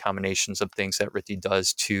 and all the combinations of things that Ritty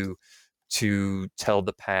does to tell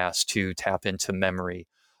the past, to tap into memory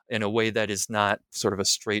in a way that is not sort of a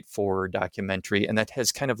straightforward documentary, and that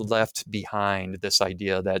has kind of left behind this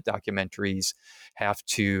idea that documentaries have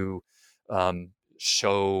to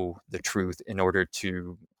show the truth in order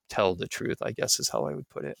to tell the truth, I guess is how I would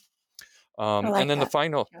put it. I like and then that. the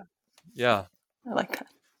final, yeah. I like that.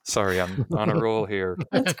 Sorry, I'm on a roll here.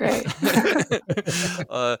 That's great.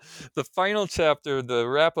 The final chapter, the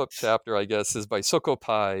wrap-up chapter, I guess, is by Soko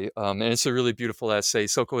Pai, and it's a really beautiful essay.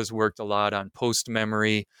 Soko has worked a lot on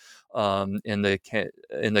post-memory in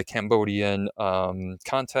the Cambodian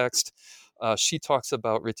context. She talks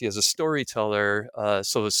about Riti as a storyteller,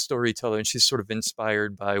 so a storyteller, and she's sort of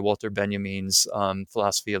inspired by Walter Benjamin's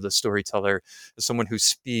philosophy of the storyteller, as someone who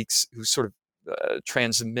speaks, who sort of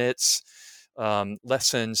transmits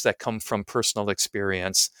lessons that come from personal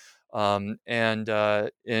experience. And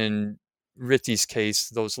in Riti's case,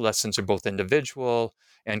 those lessons are both individual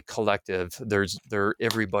and collective. They're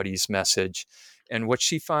everybody's message. And what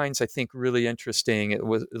she finds, I think, really interesting, it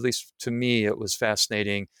was, at least to me, it was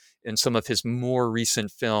fascinating in some of his more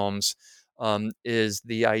recent films, is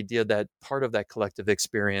the idea that part of that collective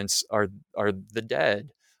experience are the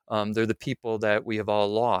dead. They're the people that we have all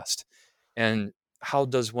lost. And how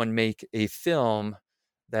does one make a film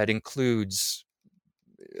that includes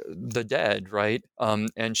the dead, right?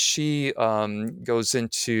 And she goes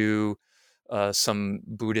into some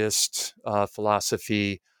Buddhist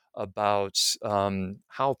philosophy about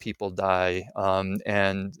how people die,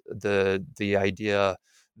 and the idea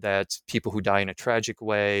that people who die in a tragic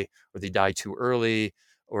way, or they die too early,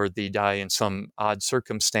 or they die in some odd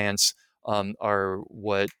circumstance, are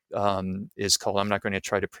what is called, I'm not going to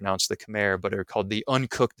try to pronounce the Khmer, but are called the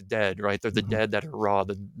uncooked dead, right? They're the dead that are raw,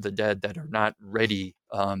 the dead that are not ready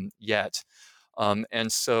yet.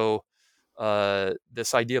 And so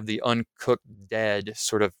this idea of the uncooked dead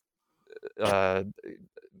sort of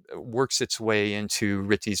works its way into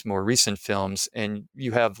Riti's more recent films, and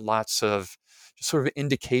you have lots of sort of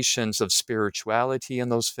indications of spirituality in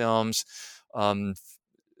those films.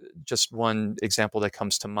 Just one example that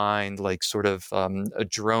comes to mind, like sort of a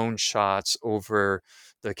drone shots over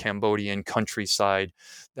the Cambodian countryside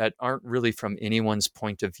that aren't really from anyone's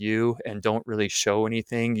point of view and don't really show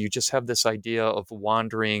anything. You just have this idea of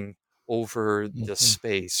wandering over the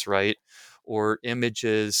space, right? Or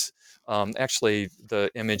images. Actually, the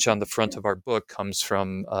image on the front of our book comes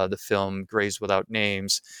from the film Graves Without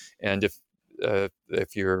Names. And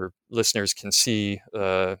if your listeners can see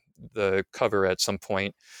the cover at some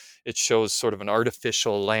point, it shows sort of an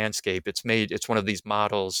artificial landscape. It's one of these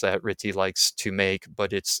models that Riti likes to make,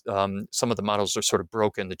 but it's some of the models are sort of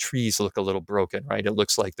broken. The trees look a little broken, right? It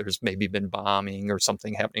looks like there's maybe been bombing or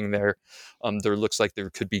something happening there. There looks like there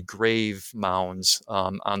could be grave mounds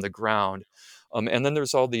on the ground. And then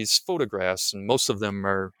there's all these photographs, and most of them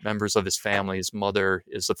are members of his family. His mother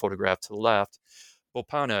is the photograph to the left.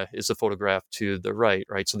 Bopana is the photograph to the right?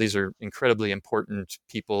 So these are incredibly important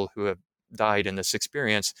people who have died in this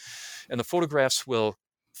experience. And the photographs will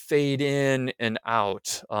fade in and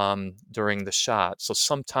out during the shot. So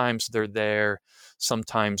sometimes they're there,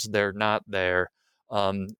 sometimes they're not there.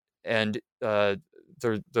 And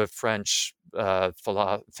the French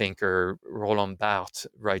thinker Roland Barthes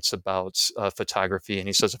writes about photography, and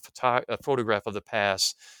he says a photograph of the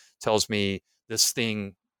past tells me this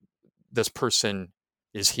person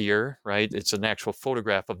is here, right? It's an actual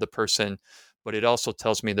photograph of the person, but it also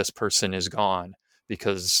tells me this person is gone,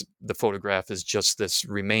 because the photograph is just this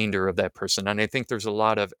remainder of that person. And I think there's a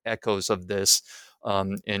lot of echoes of this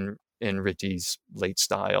in Riti's late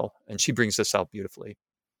style, and she brings this out beautifully.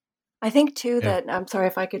 I think too that, I'm sorry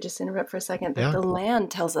if I could just interrupt for a second, that the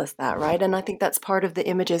land tells us that, right? And I think that's part of the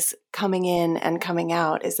images coming in and coming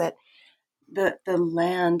out, is that the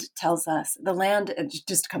land tells us, the land,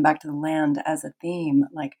 just to come back to the land as a theme,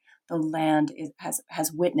 like the land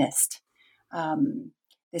has witnessed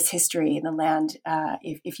this history. The land,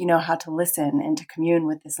 if you know how to listen and to commune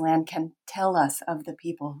with this land, can tell us of the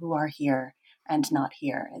people who are here and not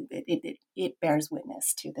here. It bears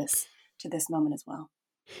witness to this moment as well.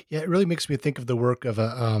 Yeah, it really makes me think of the work of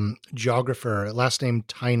a geographer, last name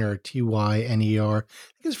Tyner, Tyner. I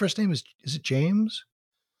think his first name is it James?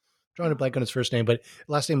 I'm drawing a blank on his first name, but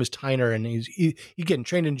last name is Tyner, and he's getting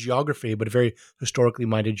trained in geography, but a very historically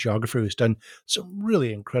minded geographer who's done some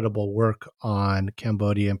really incredible work on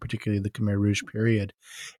Cambodia, and particularly the Khmer Rouge period,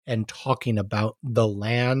 and talking about the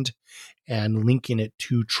land and linking it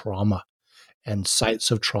to trauma and sites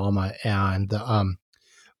of trauma, and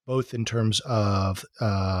both in terms of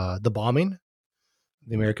the bombing,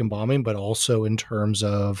 the American bombing, but also in terms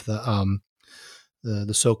of the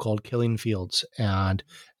so-called killing fields, and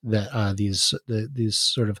that these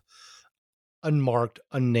sort of unmarked,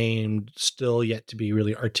 unnamed, still yet to be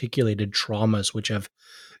really articulated traumas which have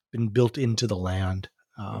been built into the land.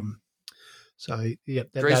 So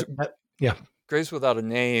yeah, Graves Without a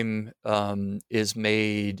Name is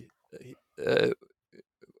made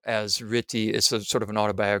as Ritti. It's a sort of an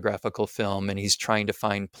autobiographical film, and he's trying to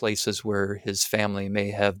find places where his family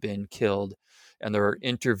may have been killed. And there are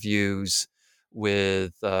interviews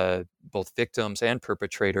with both victims and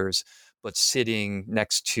perpetrators, but sitting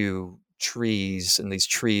next to trees, and these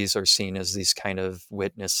trees are seen as these kind of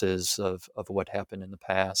witnesses of what happened in the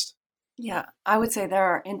past. Yeah, I would say there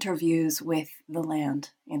are interviews with the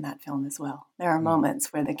land in that film as well. There are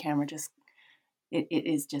moments where the camera it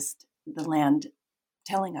is just the land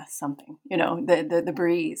telling us something. The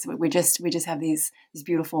breeze. We just have these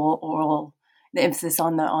beautiful oral, the emphasis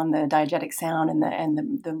on the diegetic sound and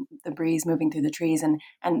the breeze moving through the trees, and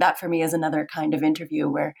that for me is another kind of interview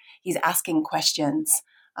where he's asking questions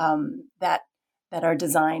that are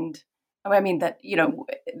designed. That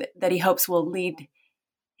he hopes will lead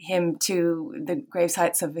him to the grave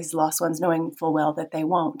sites of his lost ones, knowing full well that they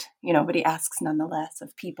won't. But he asks nonetheless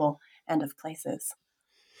of people and of places.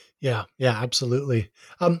 Yeah, absolutely.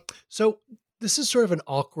 So this is sort of an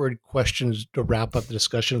awkward question to wrap up the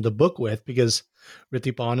discussion of the book with, because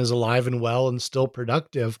Ritipan is alive and well and still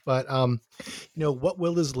productive. But what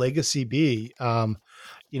will his legacy be? From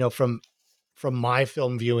my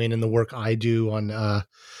film viewing and the work I do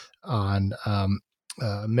on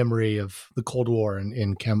memory of the Cold War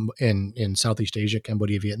in Southeast Asia,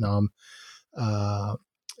 Cambodia, Vietnam,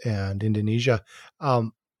 and Indonesia.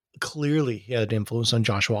 Clearly, he had an influence on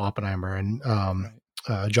Joshua Oppenheimer, and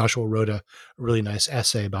Joshua wrote a really nice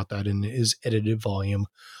essay about that in his edited volume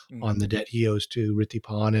on the debt he owes to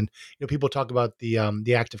Ritipan. And people talk about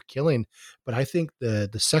the act of killing, but I think the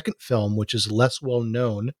second film, which is less well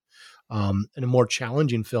known, and a more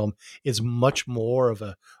challenging film, is much more of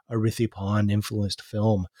a Ritipan influenced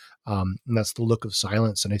film, and that's The Look of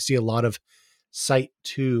Silence. And I see a lot of Sight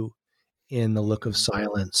 2 in The Look of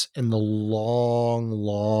Silence, and the long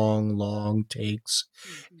takes,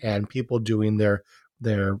 and people doing their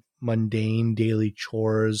mundane daily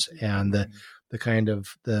chores, and the kind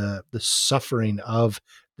of the suffering of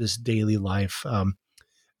this daily life.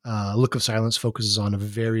 Look of Silence focuses on a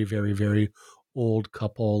very, very, very old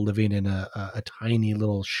couple living in a tiny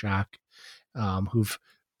little shack, who've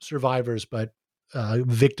survivors, but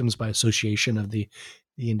victims by association of the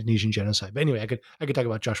Indonesian genocide. But anyway, I could talk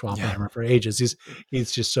about Joshua Oppenheimer for ages.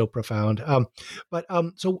 He's just so profound.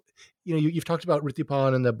 So you've talked about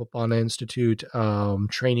Ritipan and the Bopana Institute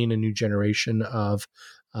training a new generation of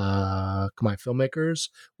Khmer filmmakers.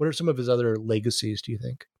 What are some of his other legacies, do you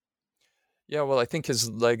think? Yeah, well, I think his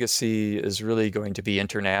legacy is really going to be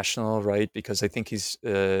international, right? Because I think he's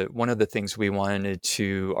one of the things we wanted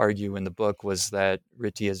to argue in the book was that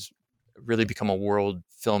Ritti has really become a world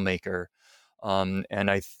filmmaker.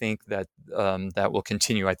 And I think that that will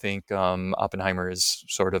continue. I think Oppenheimer is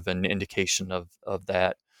sort of an indication of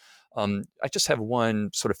that. I just have one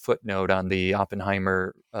sort of footnote on the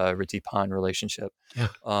Oppenheimer-Ritipan relationship. Yeah.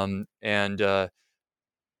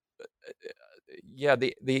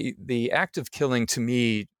 The act of killing to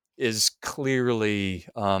me is clearly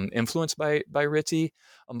influenced by Ritti,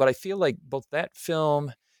 but I feel like both that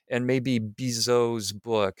film and maybe Bizot's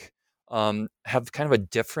book have kind of a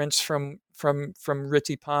difference from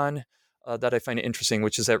Ritipan that I find interesting,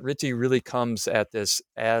 which is that Ritti really comes at this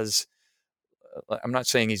as, I'm not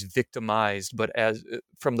saying he's victimized, but as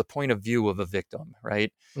from the point of view of a victim,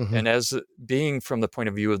 right? Mm-hmm. And as being from the point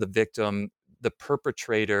of view of the victim, the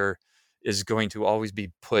perpetrator is going to always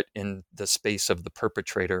be put in the space of the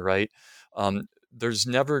perpetrator, right? There's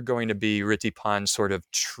never going to be Ritipan sort of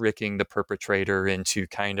tricking the perpetrator into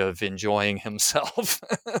kind of enjoying himself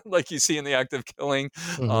like you see in the act of killing.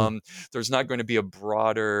 Mm-hmm. There's not going to be a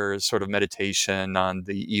broader sort of meditation on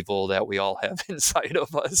the evil that we all have inside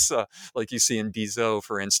of us, like you see in Bizot,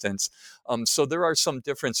 for instance. So there are some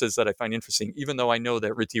differences that I find interesting, even though I know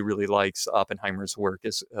that Ritti really likes Oppenheimer's work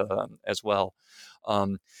as well.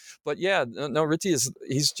 But yeah, no, Ritti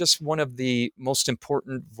he's just one of the most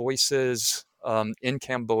important voices in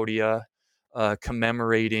Cambodia,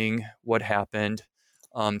 commemorating what happened,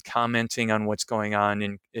 commenting on what's going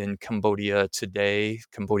on in Cambodia today,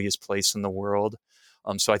 Cambodia's place in the world.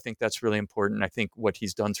 So I think that's really important. I think what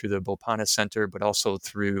he's done through the Bopana Center, but also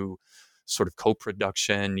through sort of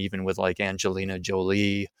co-production, even with like Angelina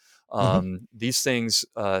Jolie, these things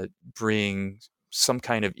bring some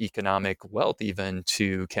kind of economic wealth even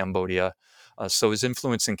to Cambodia. So his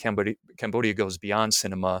influence in Cambodia goes beyond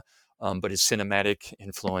cinema, but his cinematic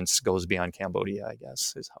influence goes beyond Cambodia, I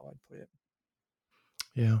guess, is how I'd put it.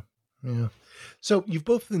 Yeah. So you've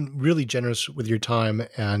both been really generous with your time,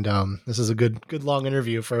 and this is a good long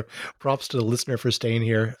interview. For props to the listener for staying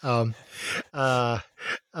here.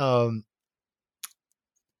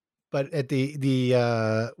 but at we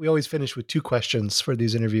always finish with two questions for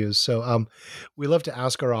these interviews. So we love to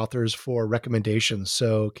ask our authors for recommendations.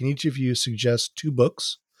 So can each of you suggest two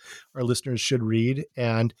books our listeners should read?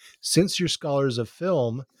 And since you're scholars of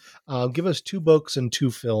film, give us two books and two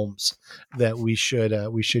films that we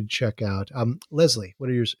should check out. Leslie, what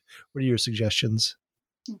are your suggestions?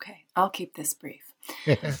 Okay, I'll keep this brief.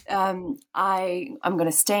 I'm going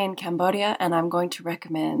to stay in Cambodia, and I'm going to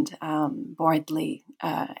recommend Boyd Lee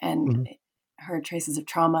and her Traces of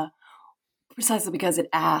Trauma, precisely because it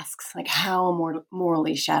asks like how a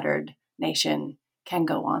morally shattered nation can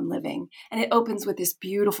go on living. And it opens with this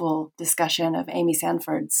beautiful discussion of Amy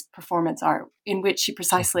Sanford's performance art, in which she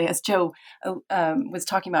precisely, as Joe was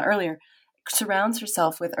talking about earlier, surrounds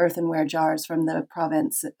herself with earthenware jars from the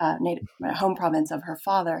province, home province of her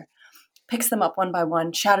father, picks them up one by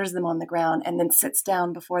one, shatters them on the ground, and then sits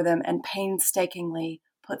down before them and painstakingly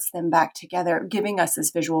puts them back together, giving us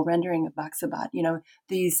this visual rendering of Baksabat. You know,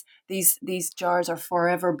 these jars are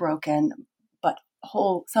forever broken, but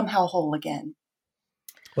somehow whole again.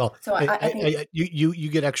 Well, so I think you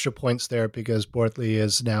get extra points there because Bortley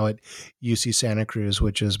is now at UC Santa Cruz,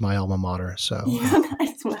 which is my alma mater. So yeah,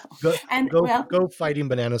 as well. Go fighting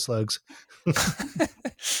banana slugs.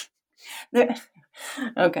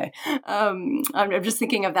 Okay. I'm just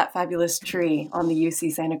thinking of that fabulous tree on the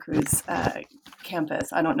UC Santa Cruz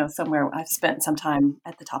campus. I don't know, somewhere I've spent some time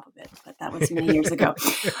at the top of it, but that was many years ago.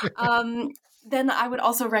 Then I would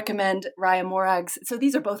also recommend Raya Morag's. So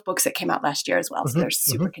these are both books that came out last year as well. So they're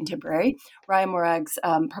super contemporary. Raya Morag's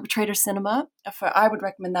Perpetrator Cinema. I would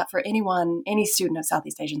recommend that for any student of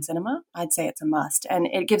Southeast Asian cinema. I'd say it's a must. And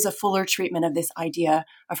it gives a fuller treatment of this idea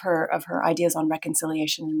of her ideas on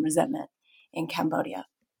reconciliation and resentment in Cambodia,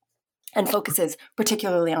 and focuses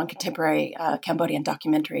particularly on contemporary Cambodian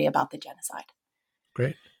documentary about the genocide.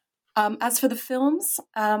 Great. As for the films,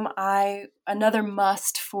 another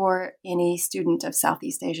must for any student of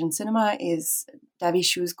Southeast Asian cinema is Davi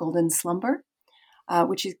Shu's Golden Slumber,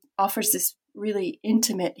 which offers this really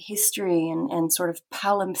intimate history and sort of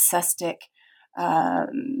palimpsestic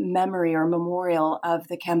memory or memorial of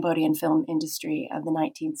the Cambodian film industry of the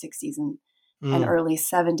 1960s and early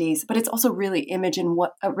 70s. But it's also really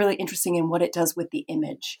really interesting in what it does with the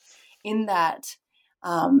image, in that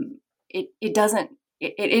it doesn't.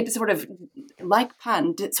 It sort of, like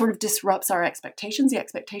Pan, sort of disrupts our expectations, the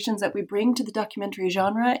expectations that we bring to the documentary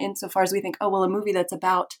genre, insofar as we think, oh, well, a movie that's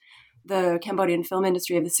about the Cambodian film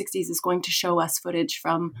industry of the 60s is going to show us footage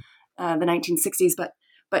from the 1960s.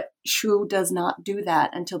 But Shu does not do that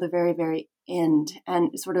until the very, very end.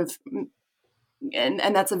 And sort of, and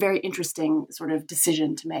that's a very interesting sort of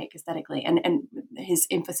decision to make aesthetically. And his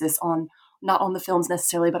emphasis on not on the films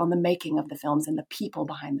necessarily, but on the making of the films and the people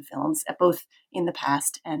behind the films, both in the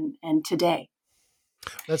past and today.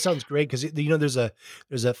 That sounds great, because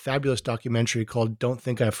there's a fabulous documentary called "Don't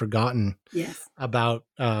Think I've Forgotten." Yes. About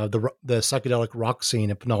the psychedelic rock scene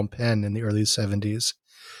at Phnom Penh in the early 70s.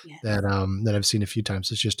 Yes. That I've seen a few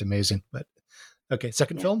times. It's just amazing. But okay,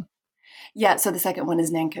 second film. Yeah, so the second one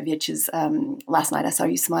is Nankovich's Last Night I Saw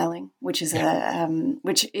You Smiling, which is I'm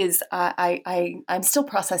still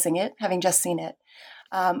processing it, having just seen it.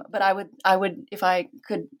 But I would, if I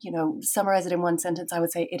could, summarize it in one sentence, I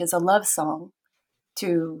would say it is a love song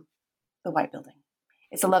to the White Building.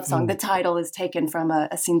 It's a love song. The title is taken from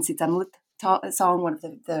a Sin Sitamut song, one of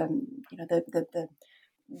the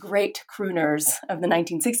great crooners of the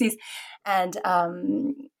 1960s, and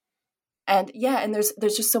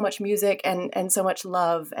there's just so much music and so much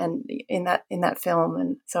love and in that film,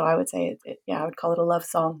 and so I would say I would call it a love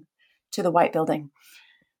song to the White Building.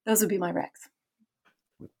 Those would be my recs.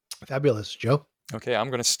 Fabulous, Joe. Okay, I'm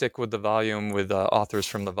going to stick with the volume with authors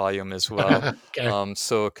from the volume as well. Okay.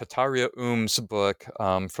 So Kataria Um's book,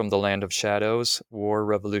 From the Land of Shadows: War,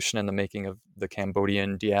 Revolution, and the Making of the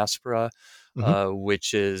Cambodian Diaspora,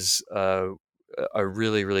 which is a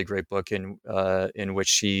really, really great book in which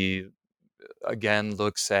she again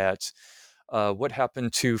looks at what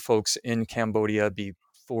happened to folks in Cambodia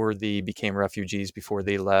before they became refugees, before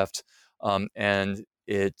they left, and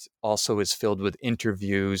it also is filled with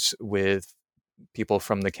interviews with people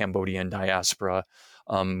from the Cambodian diaspora,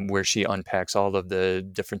 where she unpacks all of the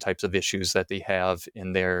different types of issues that they have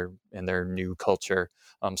in their new culture.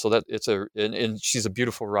 So that and she's a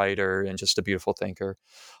beautiful writer and just a beautiful thinker.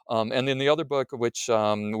 And then the other book, which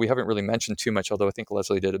we haven't really mentioned too much, although I think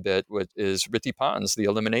Leslie did a bit, is Ritti Pan's The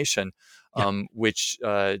Elimination, which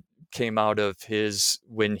came out of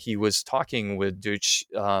when he was talking with Duch,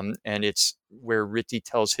 and it's where Ritti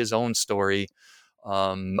tells his own story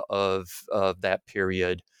of that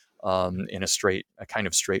period, in a kind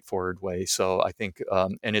of straightforward way. So I think,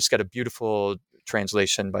 and it's got a beautiful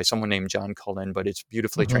translation by someone named John Cullen, but it's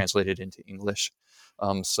beautifully translated into English.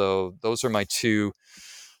 So those are my two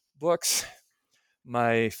books.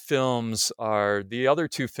 My films are the other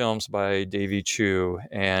two films by Davy Chu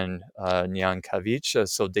and Nyan Kavich.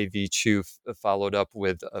 So Davy Chu followed up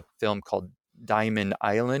with a film called Diamond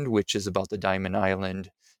Island, which is about the Diamond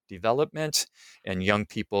Island development and young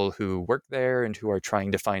people who work there and who are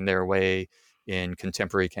trying to find their way in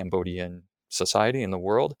contemporary Cambodian society in the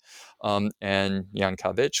world. And Nyan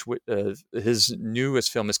Kavich, his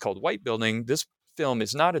newest film is called White Building. This film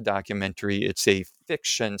is not a documentary. It's a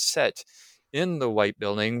fiction set in the White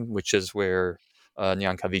Building, which is where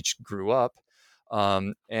Nyan Kavich grew up.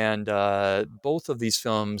 And both of these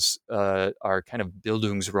films are kind of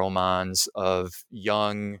Bildungsromans of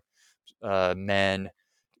young men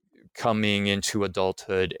coming into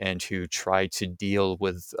adulthood and who try to deal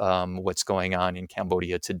with what's going on in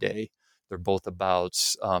Cambodia today. They're both about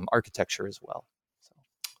architecture as well. So.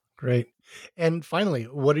 Great. And finally,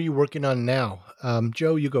 what are you working on now?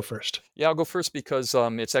 Joe, you go first. Yeah, I'll go first because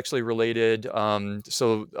it's actually related. Most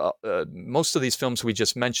of these films we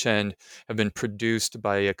just mentioned have been produced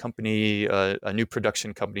by a company, a new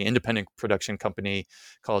production company, independent production company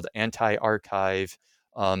called Anti-Archive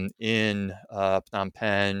in Phnom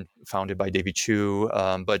Penh, founded by Davy Chu,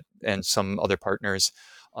 and some other partners.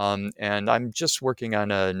 And I'm just working on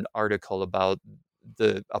an article about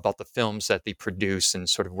the films that they produce and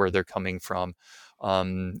sort of where they're coming from.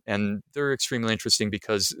 And they're extremely interesting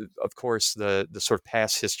because, of course, the sort of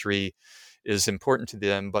past history is important to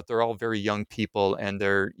them, but they're all very young people and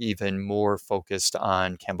they're even more focused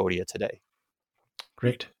on Cambodia today.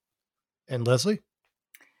 Great. And Leslie?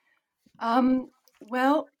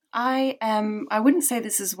 Well, I wouldn't say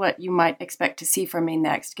this is what you might expect to see from me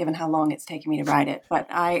next, given how long it's taken me to write it, but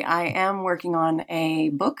I am working on a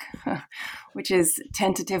book, which is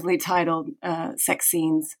tentatively titled Sex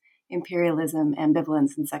Scenes, Imperialism,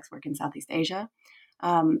 Ambivalence, and Sex Work in Southeast Asia.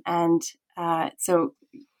 So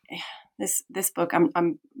this book,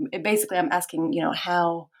 I'm asking,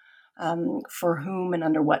 how, for whom and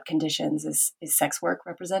under what conditions is sex work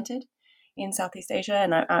represented in Southeast Asia,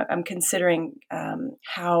 and I'm considering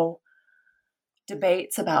how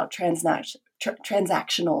debates about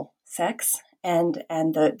transactional sex and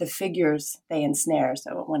the figures they ensnare.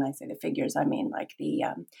 So when I say the figures, I mean like the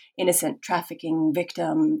innocent trafficking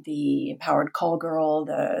victim, the empowered call girl,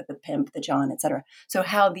 the pimp, the John, etc. So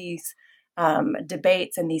how these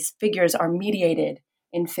debates and these figures are mediated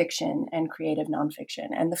in fiction and creative nonfiction.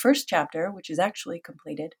 And the first chapter, which is actually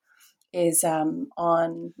completed, is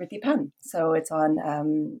on Rithi Penn. So it's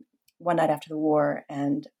on One Night After the War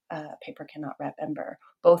and Paper Cannot Wrap Ember,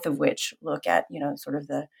 both of which look at, sort of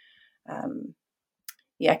the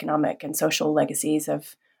economic and social legacies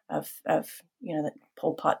of the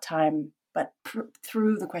Pol Pot time, but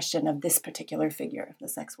through the question of this particular figure, the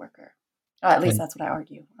sex worker. At least that's what I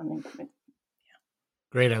argue. I mean,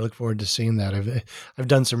 Great. I look forward to seeing that. I've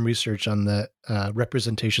done some research on the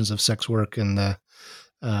representations of sex work in the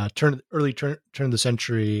early turn of the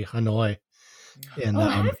century Hanoi in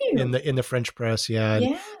the French press.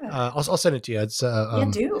 Yeah. I'll send it to you. It's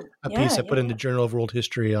a piece I put in the Journal of World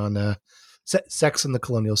History on sex in the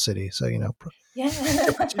colonial city. So, tip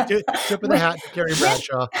of the hat to Carrie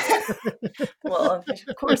Bradshaw. Well,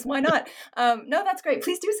 of course, why not? No, that's great.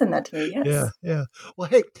 Please do send that to me. Yes. Yeah. Well,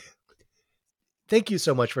 hey, thank you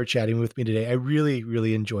so much for chatting with me today. I really,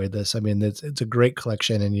 really enjoyed this. I mean, it's a great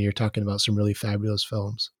collection, and you're talking about some really fabulous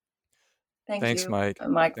films. Thanks, you, Mike.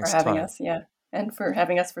 Mike, for having us. Yeah, and for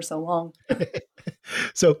having us for so long.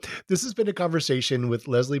 So this has been a conversation with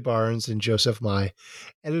Leslie Barnes and Joseph Mai,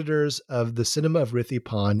 editors of The Cinema of Rithi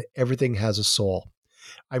Penn, Everything Has a Soul.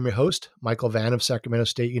 I'm your host, Michael Vann of Sacramento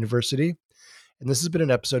State University, and this has been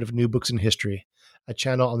an episode of New Books in History, a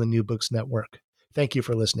channel on the New Books Network. Thank you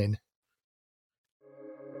for listening.